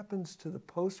what happens to the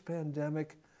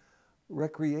post-pandemic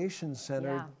recreation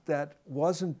center that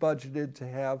wasn't budgeted to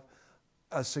have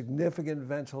a significant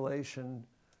ventilation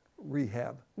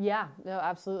rehab? Yeah, no,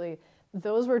 absolutely.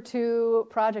 Those were two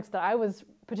projects that I was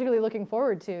particularly looking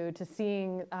forward to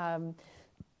seeing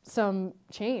some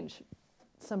change,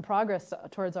 some progress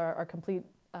towards our complete,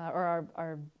 or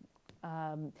our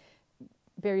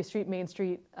Berry Street, Main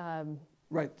Street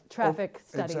traffic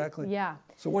study. Exactly. Yeah.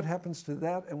 So what happens to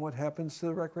that, and what happens to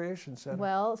the recreation center?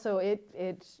 Well, so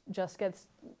it just gets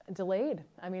delayed.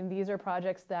 I mean, these are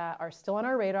projects that are still on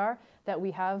our radar, that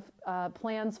we have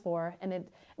plans for, and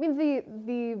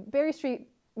the Berry Street,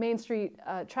 Main Street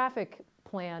traffic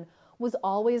plan was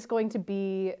always going to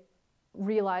be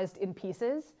realized in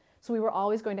pieces. So we were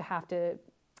always going to have to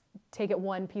take it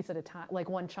one piece at a time, like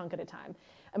one chunk at a time.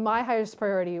 And my highest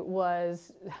priority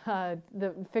was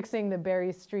fixing the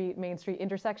Berry Street, Main Street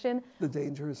intersection. The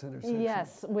dangerous intersection.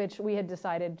 Yes, which we had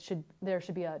decided there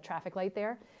should be a traffic light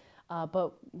there.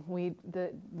 But we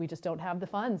just don't have the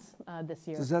funds this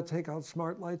year. Does that take out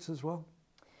smart lights as well?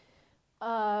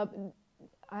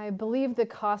 I believe the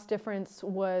cost difference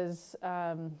was,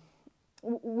 I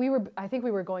think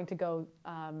we were going to go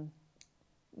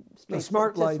the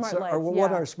smart lights,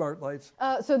 what are smart lights?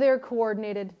 So they're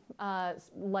coordinated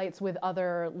lights with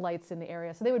other lights in the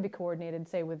area. So they would be coordinated,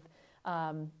 say, with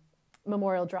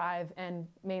Memorial Drive and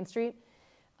Main Street.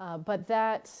 But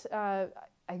that,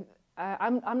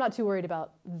 I'm not too worried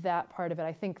about that part of it.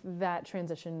 I think that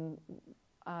transition,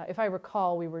 if I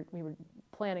recall, we were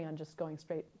planning on just going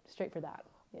straight for that.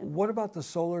 Yeah. What about the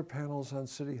solar panels on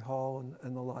City Hall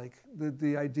and the like?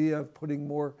 The idea of putting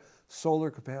more solar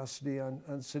capacity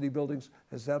on city buildings,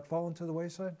 has that fallen to the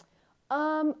wayside?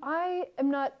 I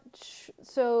am not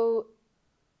so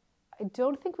I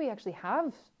don't think we actually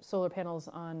have solar panels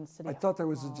on City Hall. I thought there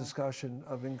was a discussion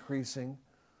of increasing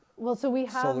so we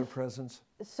have solar presence.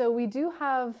 So we do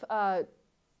have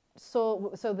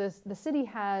so the city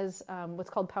has what's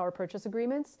called power purchase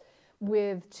agreements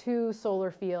with 2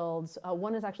 solar fields.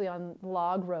 One is actually on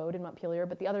Log Road in Montpelier,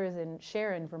 but the other is in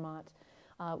Sharon, Vermont.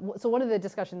 So one of the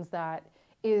discussions that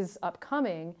is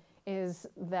upcoming is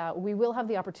that we will have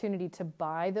the opportunity to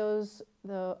buy those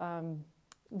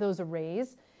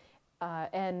arrays.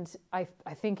 And I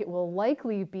think it will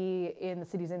likely be in the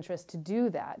city's interest to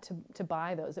do that, to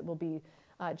buy those. It will be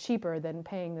cheaper than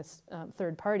paying this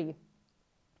third party.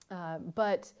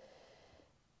 But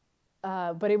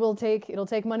it'll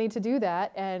take money to do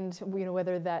that, and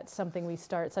whether that's something we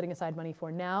start setting aside money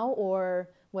for now or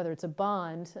whether it's a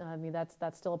bond. I mean,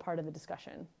 that's still a part of the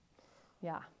discussion.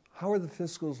 Yeah. How are the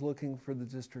fiscals looking for the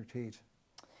district heat?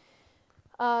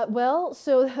 Well,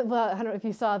 I don't know if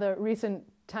you saw the recent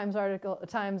Times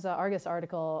Argus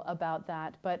article about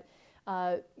that, but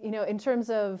in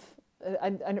terms of,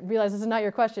 I realize this is not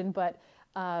your question, but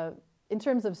in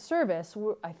terms of service,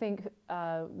 I think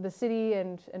the city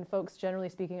and folks generally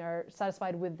speaking are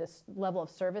satisfied with this level of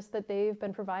service that they've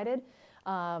been provided.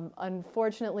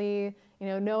 Unfortunately,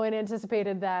 no one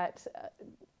anticipated that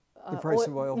the price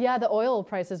of oil. Yeah, the oil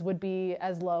prices would be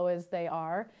as low as they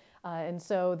are. And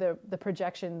so the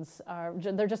projections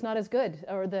they're just not as good,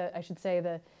 or I should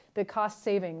say the cost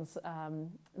savings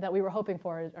that we were hoping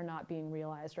for are not being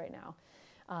realized right now.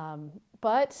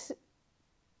 But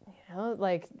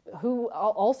who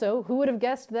would have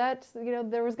guessed that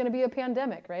there was going to be a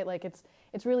pandemic, right? Like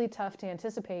it's really tough to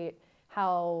anticipate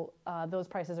how those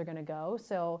prices are going to go.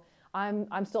 So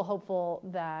I'm still hopeful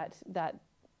that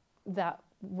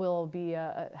will be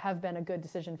have been a good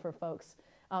decision for folks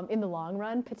in the long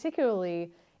run,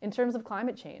 particularly in terms of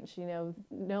climate change.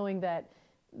 Knowing that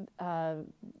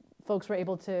folks were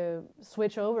able to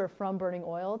switch over from burning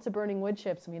oil to burning wood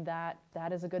chips. I mean, that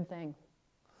is a good thing.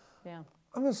 Yeah.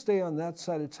 I'm going to stay on that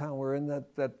side of town. We're in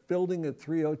that building at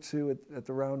 302 at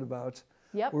the roundabout.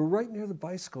 Yep. We're right near the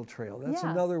bicycle trail. That's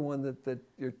Yeah. another one that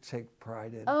you take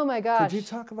pride in. Oh my gosh. Could you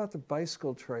talk about the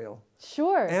bicycle trail?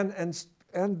 Sure.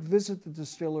 And visit the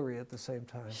distillery at the same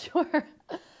time? Sure.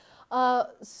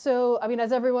 So, I mean,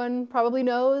 as everyone probably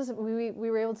knows, we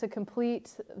were able to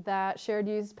complete that shared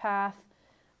use path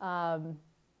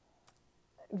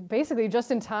basically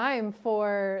just in time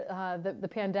for the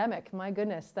pandemic. My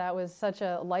goodness, that was such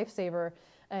a lifesaver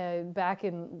back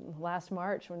in last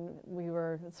March when we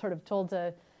were sort of told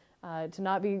to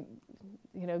not be,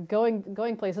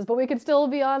 going places, but we could still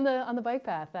be on the bike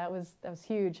path. That was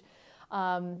huge.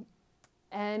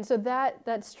 And so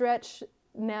that stretch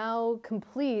now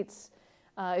completes.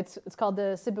 It's called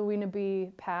the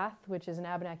Sibawinabe Path, which is an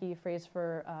Abenaki phrase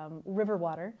for river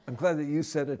water. I'm glad that you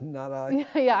said it, not I.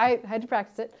 Yeah, I had to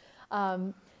practice it.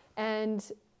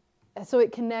 And so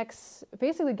it connects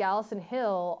basically Gallison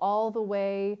Hill all the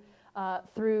way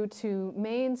through to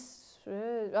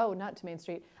not to Main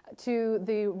Street, to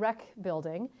the rec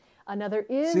building. There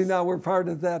is. See, now we're part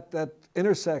of that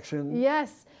intersection.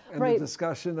 Yes. And right. the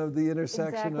discussion of the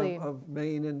intersection Exactly. of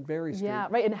Main and Berry Street. Yeah,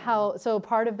 right. And so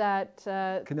part of that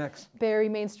Connects. Berry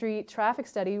Main Street traffic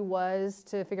study was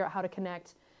to figure out how to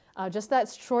connect just that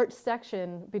short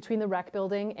section between the rec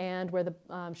building and where the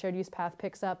shared use path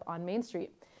picks up on Main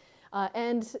Street. So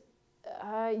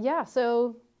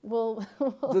we'll.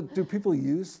 Do people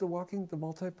use the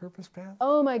multi-purpose path?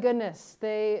 Oh my goodness,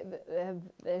 it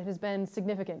has been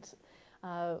significant.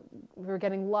 We're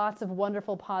getting lots of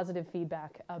wonderful positive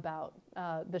feedback about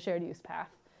the shared use path.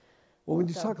 Well, when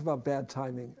you talk about bad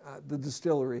timing, the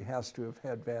distillery has to have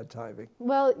had bad timing.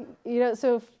 Well,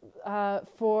 so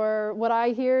for what I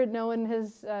hear, no one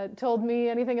has told me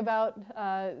anything about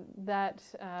that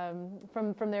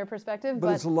from their perspective.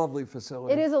 But it's a lovely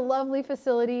facility. It is a lovely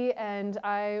facility, and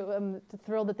I am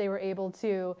thrilled that they were able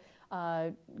to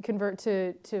convert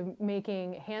to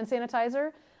making hand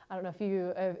sanitizer. I don't know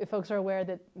if folks are aware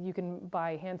that you can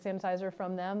buy hand sanitizer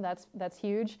from them. That's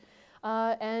huge,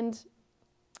 I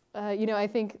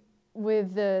think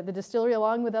with the distillery,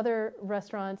 along with other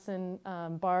restaurants and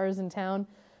bars in town,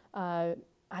 I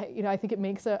think it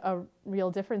makes a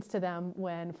real difference to them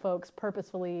when folks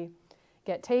purposefully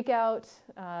get takeout,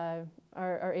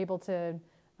 are able to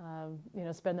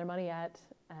spend their money at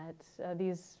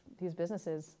these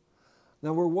businesses.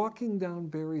 Now we're walking down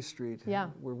Berry Street. Yeah.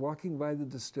 We're walking by the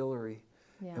distillery,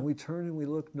 Yeah. and we turn and we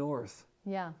look north.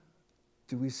 Yeah.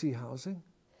 Do we see housing?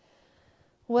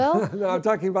 Well, No, I'm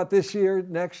talking about this year,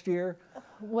 next year.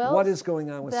 well, What is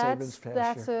going on with Sabins Pasture?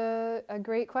 That's a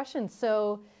great question.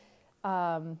 So,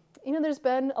 there's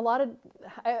been a lot of.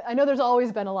 I know there's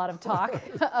always been a lot of talk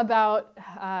about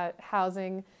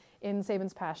housing in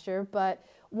Sabins Pasture, but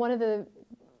one of the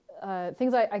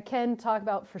things I can talk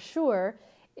about for sure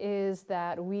is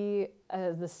that we,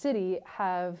 as the city,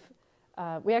 have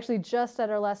we actually just at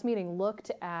our last meeting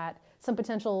looked at some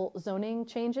potential zoning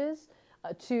changes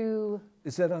to.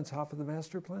 Is that on top of the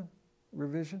master plan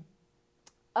revision?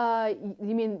 You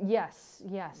mean yes,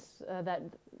 yes.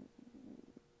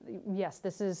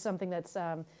 This is something that's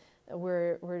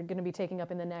we're going to be taking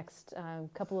up in the next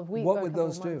couple of weeks. What would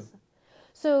those do?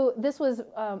 So this was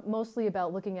mostly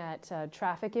about looking at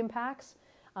traffic impacts,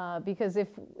 because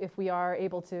if we are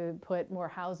able to put more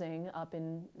housing up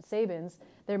in Sabins,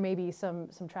 there may be some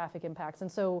traffic impacts. And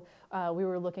so we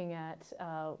were looking at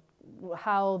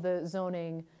how the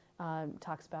zoning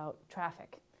talks about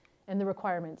traffic and the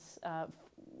requirements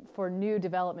for new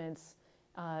developments,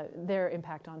 their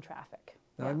impact on traffic.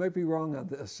 Now, I might be wrong on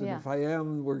this, and if I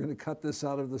am, we're going to cut this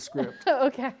out of the script.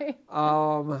 Okay.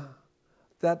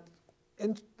 That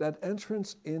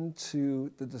entrance into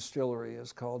the distillery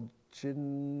is called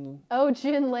Gin. Oh,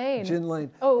 Gin Lane. Gin Lane.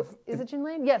 Oh, is it Gin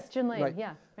Lane? Yes, Gin Lane. Right.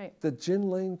 Yeah, right. The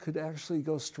Gin Lane could actually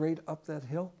go straight up that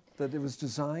hill. That it was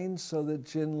designed so that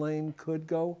Gin Lane could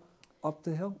go up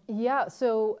the hill. Yeah.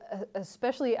 So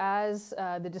especially as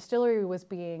the distillery was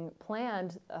being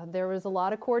planned, there was a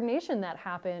lot of coordination that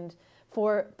happened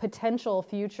for potential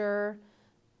future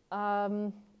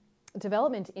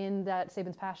development in that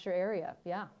Sabins pasture area.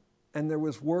 Yeah. And there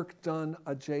was work done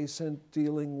adjacent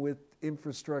dealing with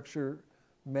infrastructure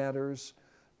matters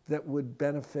that would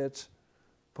benefit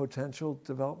potential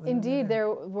development. Indeed, there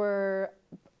was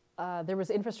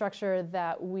infrastructure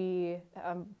that we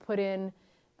put in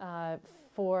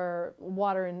for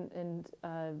water and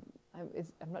I'm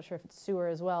not sure if it's sewer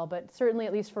as well, but certainly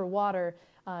at least for water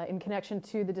in connection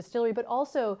to the distillery, but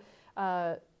also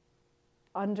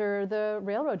under the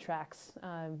railroad tracks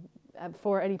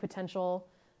for any potential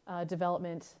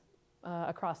development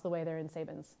across the way there in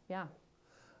Sabins. Yeah.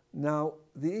 Now,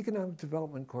 the Economic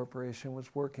Development Corporation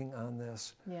was working on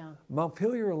this. Yeah.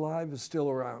 Montpelier Alive is still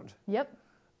around. Yep.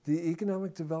 The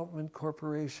Economic Development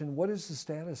Corporation, what is the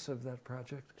status of that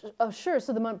project? Oh, sure.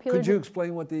 So the Montpelier. Could you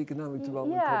explain what the Economic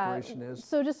Development Corporation is?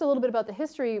 So just a little bit about the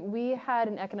history. We had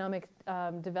an economic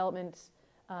development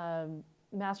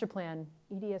master plan,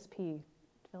 EDSP,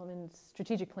 Development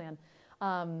Strategic Plan,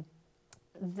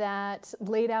 that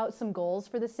laid out some goals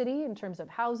for the city in terms of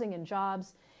housing and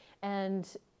jobs.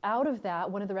 And out of that,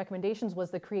 one of the recommendations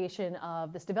was the creation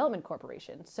of this development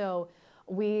corporation. So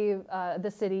we, the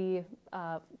city,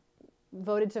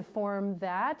 voted to form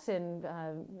that, and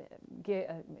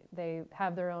they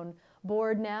have their own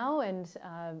board now, and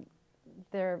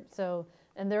their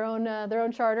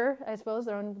own charter, I suppose,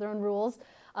 their own rules.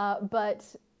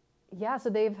 But yeah, so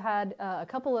they've had a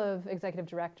couple of executive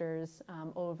directors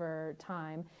over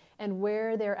time, and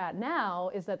where they're at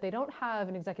now is that they don't have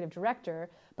an executive director,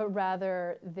 but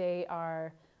rather they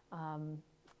are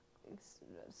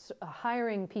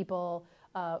hiring people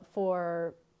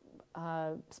for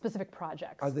specific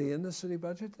projects. Are they in the city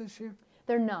budget this year?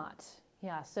 They're not.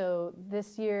 Yeah. So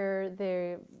this year,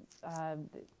 there's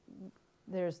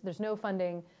no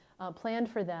funding planned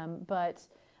for them, but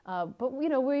you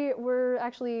know, we're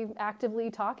actually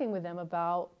actively talking with them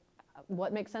about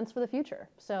what makes sense for the future.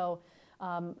 So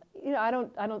you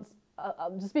know,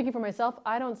 just speaking for myself,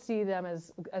 I don't see them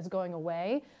as going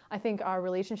away. I think our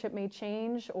relationship may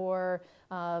change, or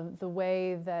the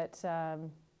way that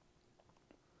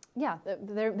yeah,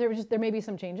 there may be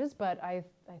some changes, but I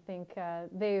think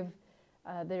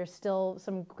there's still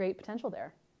some great potential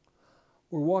there.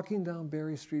 We're walking down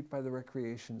Berry Street by the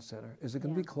Recreation Center. Is it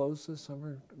going to be closed this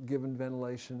summer, given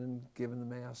ventilation and given the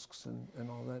masks and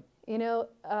all that? You know,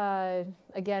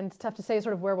 again, it's tough to say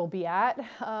sort of where we'll be at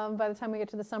by the time we get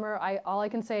to the summer. All I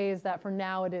can say is that for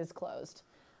now it is closed.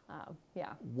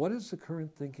 Yeah. What is the current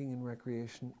thinking in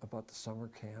recreation about the summer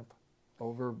camp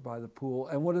over by the pool?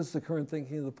 And what is the current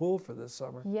thinking of the pool for this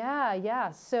summer?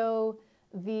 Yeah. So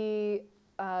the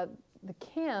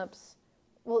camps,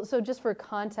 well, so just for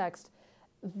context,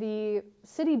 the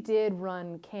city did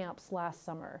run camps last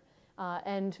summer,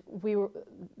 and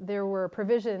there were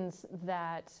provisions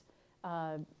that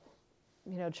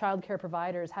you know, child care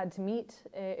providers had to meet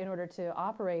in order to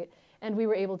operate, and we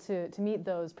were able to meet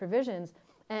those provisions.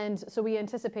 And so we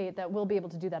anticipate that we'll be able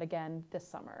to do that again this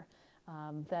summer.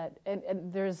 And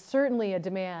there's certainly a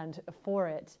demand for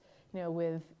it, you know,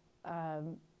 with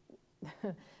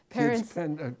parents.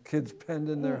 Kids penned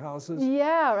in their houses?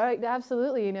 Yeah, right,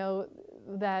 absolutely. You know,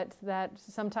 that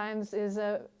sometimes is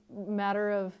a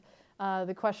matter of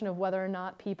the question of whether or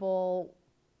not people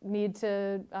need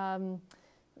to.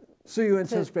 So you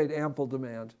anticipate ample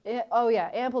demand? Oh yeah,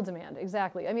 ample demand,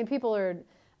 exactly. I mean, people are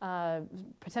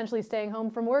potentially staying home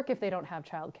from work if they don't have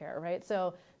childcare, right?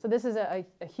 So this is a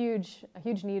huge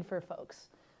need for folks.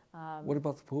 What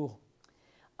about the pool?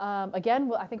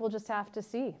 Again, I think we'll just have to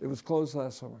see. It was closed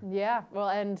last summer. Yeah, well,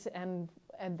 and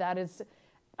that is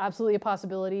absolutely a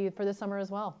possibility for this summer as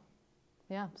well.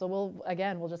 Yeah, so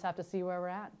we'll just have to see where we're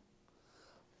at.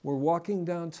 We're walking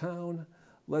downtown.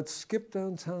 Let's skip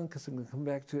downtown because I'm going to come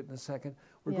back to it in a second.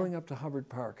 We're going up to Hubbard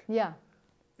Park. Yeah.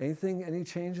 Any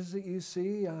changes that you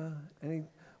see?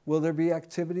 Will there be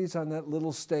activities on that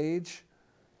little stage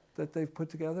that they've put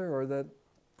together, or that?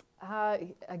 I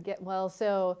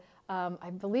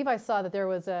believe I saw that there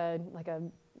was a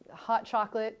hot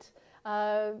chocolate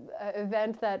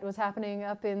event that was happening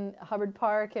up in Hubbard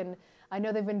Park, and I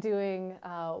know they've been doing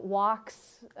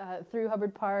walks through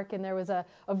Hubbard Park, and there was a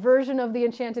version of the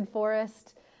Enchanted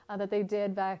Forest that they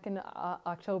did back in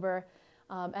October.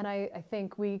 And I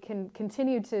think we can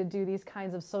continue to do these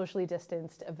kinds of socially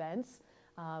distanced events,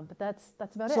 but that's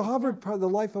about it. So Hubbard Park, the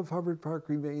life of Hubbard Park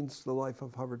remains the life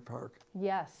of Hubbard Park.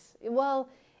 Yes. Well,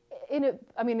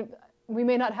 we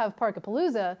may not have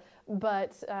Parkapalooza,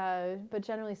 but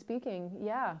generally speaking,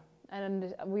 yeah.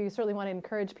 And we certainly want to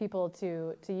encourage people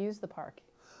to use the park.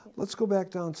 Let's go back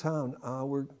downtown.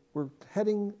 We're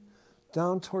heading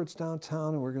down towards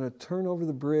downtown, and we're going to turn over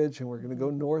the bridge, and we're going to go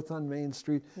north on Main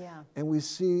Street. Yeah. And we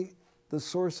see the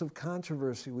source of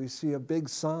controversy. We see a big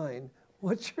sign.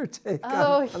 What's your take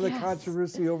on the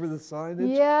controversy over the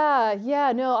signage?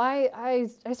 Yeah. No, I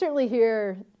certainly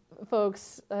hear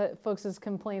folks'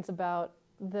 complaints about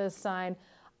the sign.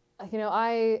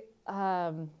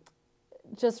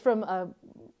 Just from a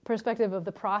perspective of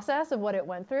the process of what it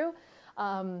went through,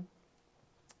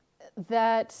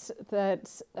 that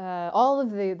all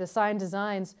of the sign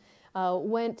designs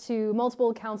went to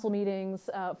multiple council meetings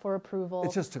for approval.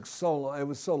 It just took so long. It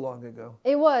was so long ago.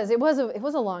 It was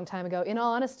a long time ago. In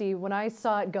all honesty, when I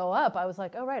saw it go up, I was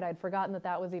like, oh right, I'd forgotten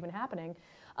that was even happening.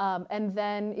 And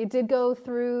then it did go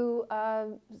through.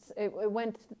 It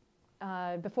went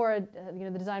before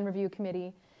the design review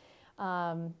committee.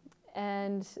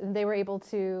 And they were able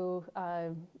to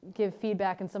give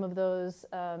feedback, and some of those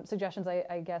suggestions,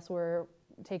 I guess, were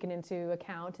taken into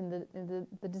account in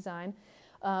the design.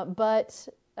 But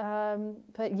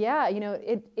yeah,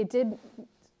 it did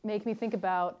make me think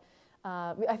about.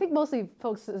 I think mostly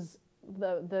folks,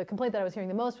 the complaint that I was hearing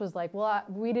the most was like, well,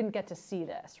 we didn't get to see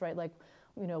this, right? Like,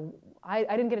 I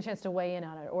didn't get a chance to weigh in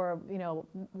on it, or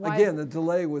why again, the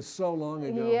delay was so long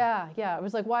ago. Yeah. It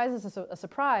was like, why is this a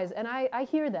surprise? And I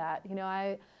hear that.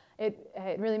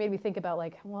 It really made me think about,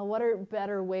 like, well, what are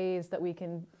better ways that we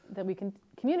can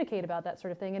communicate about that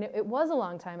sort of thing? And it was a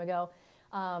long time ago,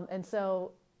 and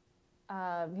so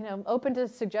open to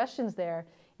suggestions there.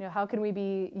 How can we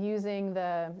be using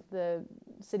the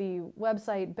city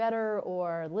website better,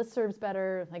 or listservs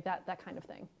better, like that kind of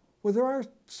thing. Well, there are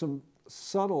some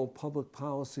subtle public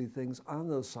policy things on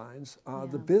those signs.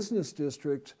 The business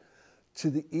district to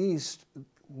the east,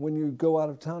 when you go out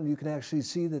of town, you can actually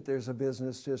see that there's a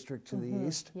business district to the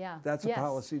east. Yeah. That's a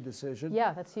policy decision.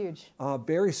 Yeah, that's huge.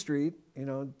 Berry Street,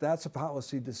 that's a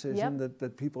policy decision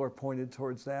that people are pointed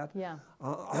towards that. Yeah.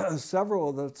 Several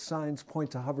of the signs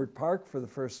point to Hubbard Park for the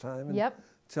first time and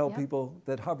tell people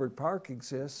that Hubbard Park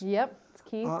exists. Yep, it's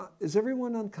key. Is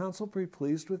everyone on council pretty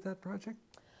pleased with that project?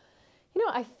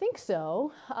 I think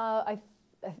so.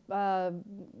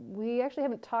 We actually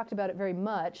haven't talked about it very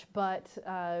much, but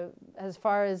as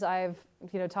far as I've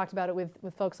talked about it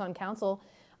with folks on council,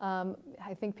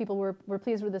 I think people were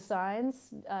pleased with the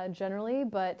signs generally.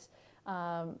 But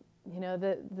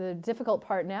the difficult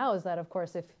part now is that, of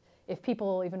course, if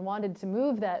people even wanted to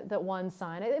move that one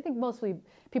sign, I think mostly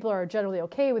people are generally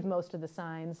okay with most of the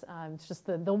signs. It's just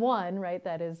the one, right,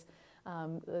 that is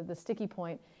the sticky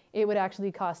point. It would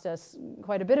actually cost us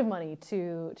quite a bit of money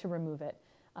to remove it,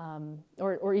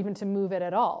 or even to move it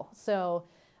at all. So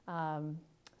I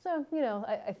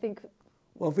think.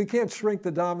 Well, if we can't shrink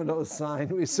the Domino's sign,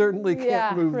 we certainly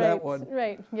can't move that one.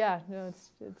 Right. Yeah. No,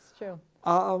 it's true.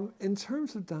 In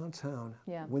terms of downtown,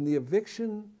 Yeah. when the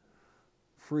eviction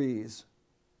freeze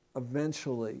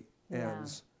eventually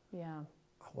ends,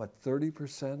 what,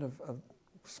 30% of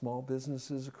small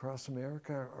businesses across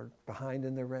America are behind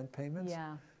in their rent payments?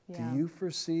 Yeah. Do you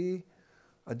foresee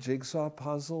a jigsaw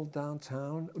puzzle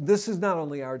downtown? This is not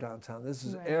only our downtown. This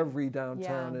is every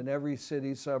downtown in every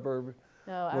city, suburb.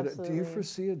 No, absolutely. Do you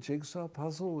foresee a jigsaw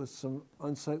puzzle with some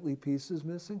unsightly pieces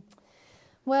missing?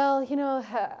 Well,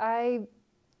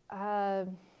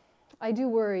 I do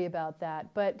worry about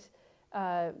that, but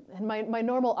and my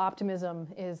normal optimism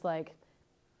is like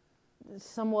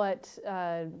somewhat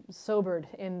sobered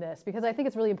in this, because I think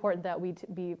it's really important that we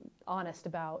be honest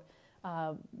about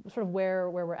sort of where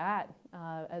we're at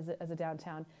as a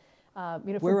downtown.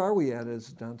 Where are we at as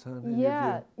downtown? In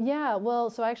your view? Yeah. Well,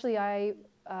 so actually, I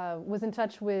was in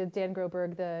touch with Dan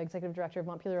Groberg, the executive director of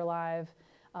Montpelier Live,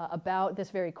 about this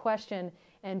very question,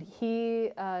 and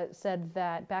he said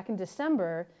that back in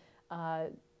December,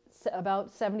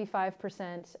 about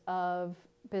 75% of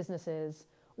businesses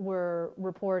were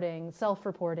reporting,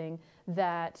 self-reporting,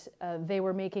 that they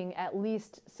were making at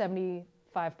least 75%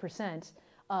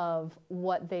 of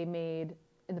what they made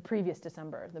in the previous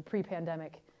December, the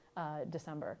pre-pandemic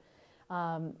December.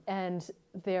 And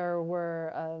there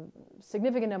were a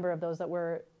significant number of those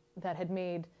that had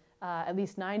made at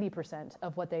least 90%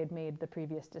 of what they had made the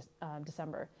previous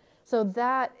December. So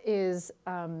that is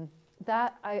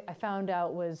that I found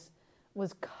out was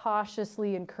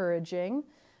cautiously encouraging,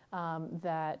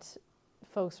 that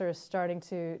folks are starting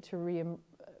to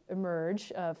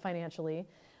re-emerge financially.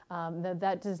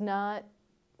 That does not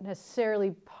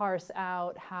necessarily parse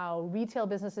out how retail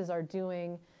businesses are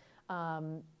doing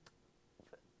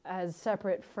as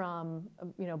separate from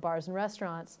bars and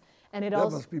restaurants, and it that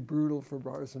also must be brutal for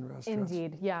bars and restaurants.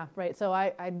 Indeed, yeah, right. So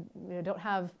I don't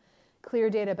have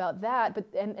clear data about that, but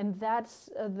and that's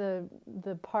the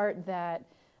part that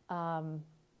I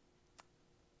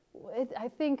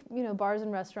think bars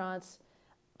and restaurants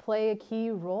play a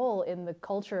key role in the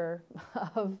culture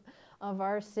of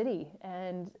our city,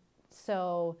 and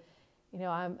so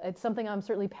it's something I'm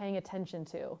certainly paying attention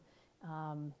to.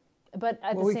 But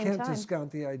at the same time, we can't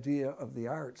discount the idea of the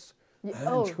arts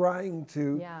oh, and trying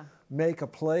to yeah. make a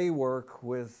play work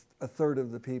with a third of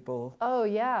the people. Oh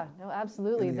yeah, no,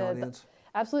 absolutely. In the audience.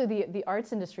 Absolutely, the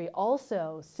arts industry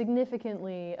also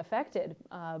significantly affected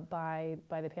by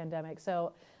the pandemic.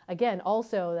 So again,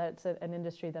 also that's an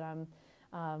industry that I'm,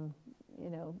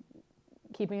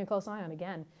 keeping a close eye on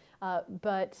again.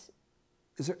 But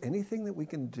is there anything that we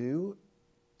can do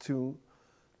to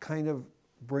kind of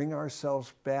bring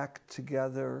ourselves back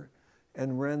together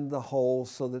and rend the whole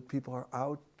so that people are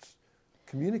out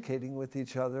communicating with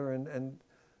each other and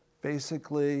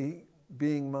basically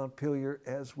being Montpelier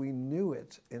as we knew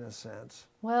it, in a sense?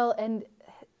 Well, and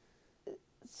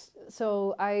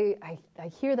so I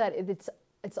hear that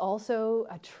it's also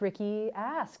a tricky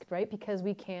ask, right? Because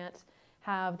we can't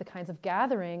have the kinds of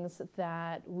gatherings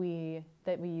that we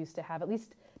used to have, at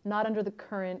least not under the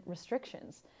current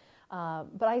restrictions.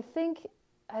 But I think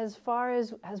as far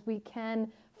as we can,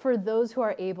 for those who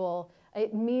are able,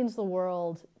 it means the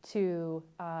world to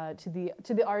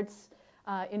the arts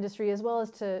industry as well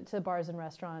as to bars and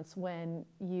restaurants when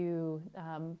you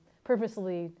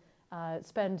purposely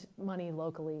spend money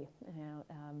locally.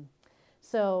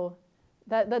 So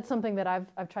that's something that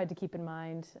I've tried to keep in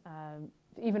mind,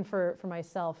 even for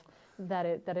myself, that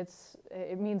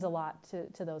it means a lot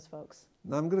to those folks.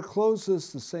 Now I'm going to close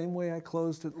this the same way I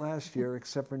closed it last year,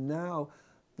 except for now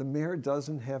the mayor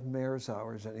doesn't have mayor's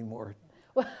hours anymore.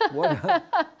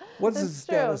 What's the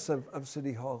status of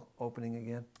City Hall opening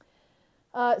again?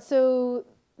 So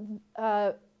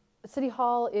City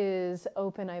Hall is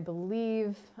open, I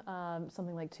believe,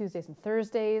 something like Tuesdays and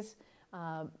Thursdays,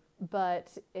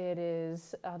 but it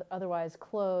is otherwise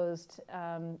closed.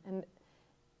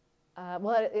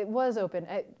 Well, it was open.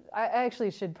 I actually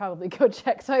should probably go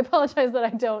check, so I apologize that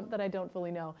I don't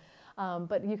fully know.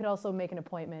 But you could also make an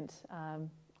appointment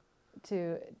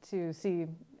to see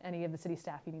any of the city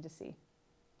staff you need to see.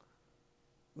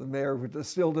 The mayor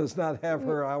still does not have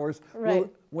her hours. Right.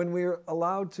 When we're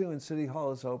allowed to and City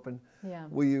Hall is open, yeah.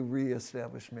 Will you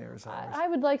reestablish mayor's hours? I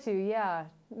would like to, yeah.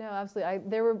 No, absolutely.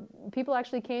 There were people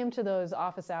actually came to those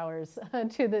office hours,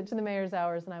 to the mayor's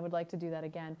hours, and I would like to do that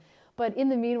again. But in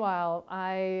the meanwhile,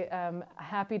 I am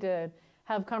happy to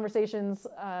have conversations,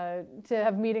 to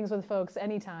have meetings with folks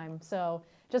anytime. So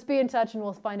just be in touch and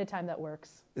we'll find a time that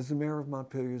works. Is the mayor of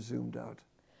Montpelier Zoomed out?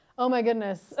 Oh my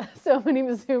goodness, so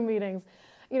many Zoom meetings.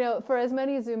 For as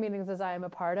many Zoom meetings as I am a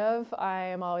part of, I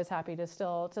am always happy to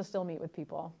still meet with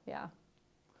people. Yeah.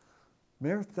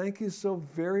 Mayor, thank you so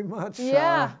very much.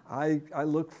 Yeah. I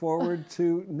look forward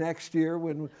to next year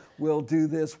when we'll do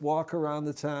this walk around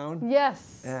the town.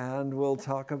 Yes. And we'll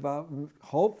talk about,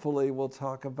 hopefully we'll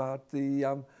talk about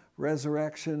the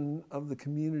resurrection of the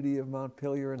community of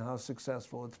Montpelier and how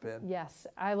successful it's been. Yes,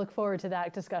 I look forward to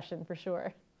that discussion for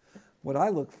sure. What I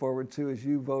look forward to is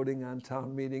you voting on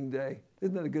town meeting day.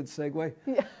 Isn't that a good segue?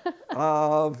 Yeah.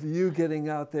 Of you getting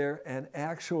out there and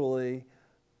actually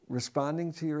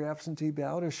responding to your absentee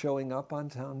ballot or showing up on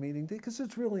town meeting day, because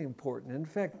it's really important. In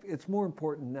fact, it's more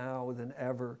important now than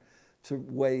ever to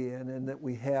weigh in and that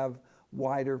we have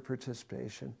wider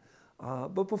participation.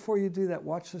 But before you do that,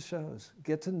 watch the shows.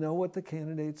 Get to know what the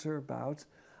candidates are about,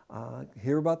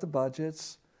 hear about the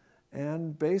budgets,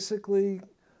 and basically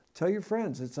tell your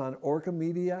friends. It's on Orca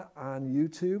Media on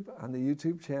YouTube, on the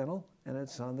YouTube channel, and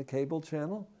it's on the cable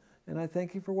channel. And I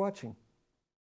thank you for watching.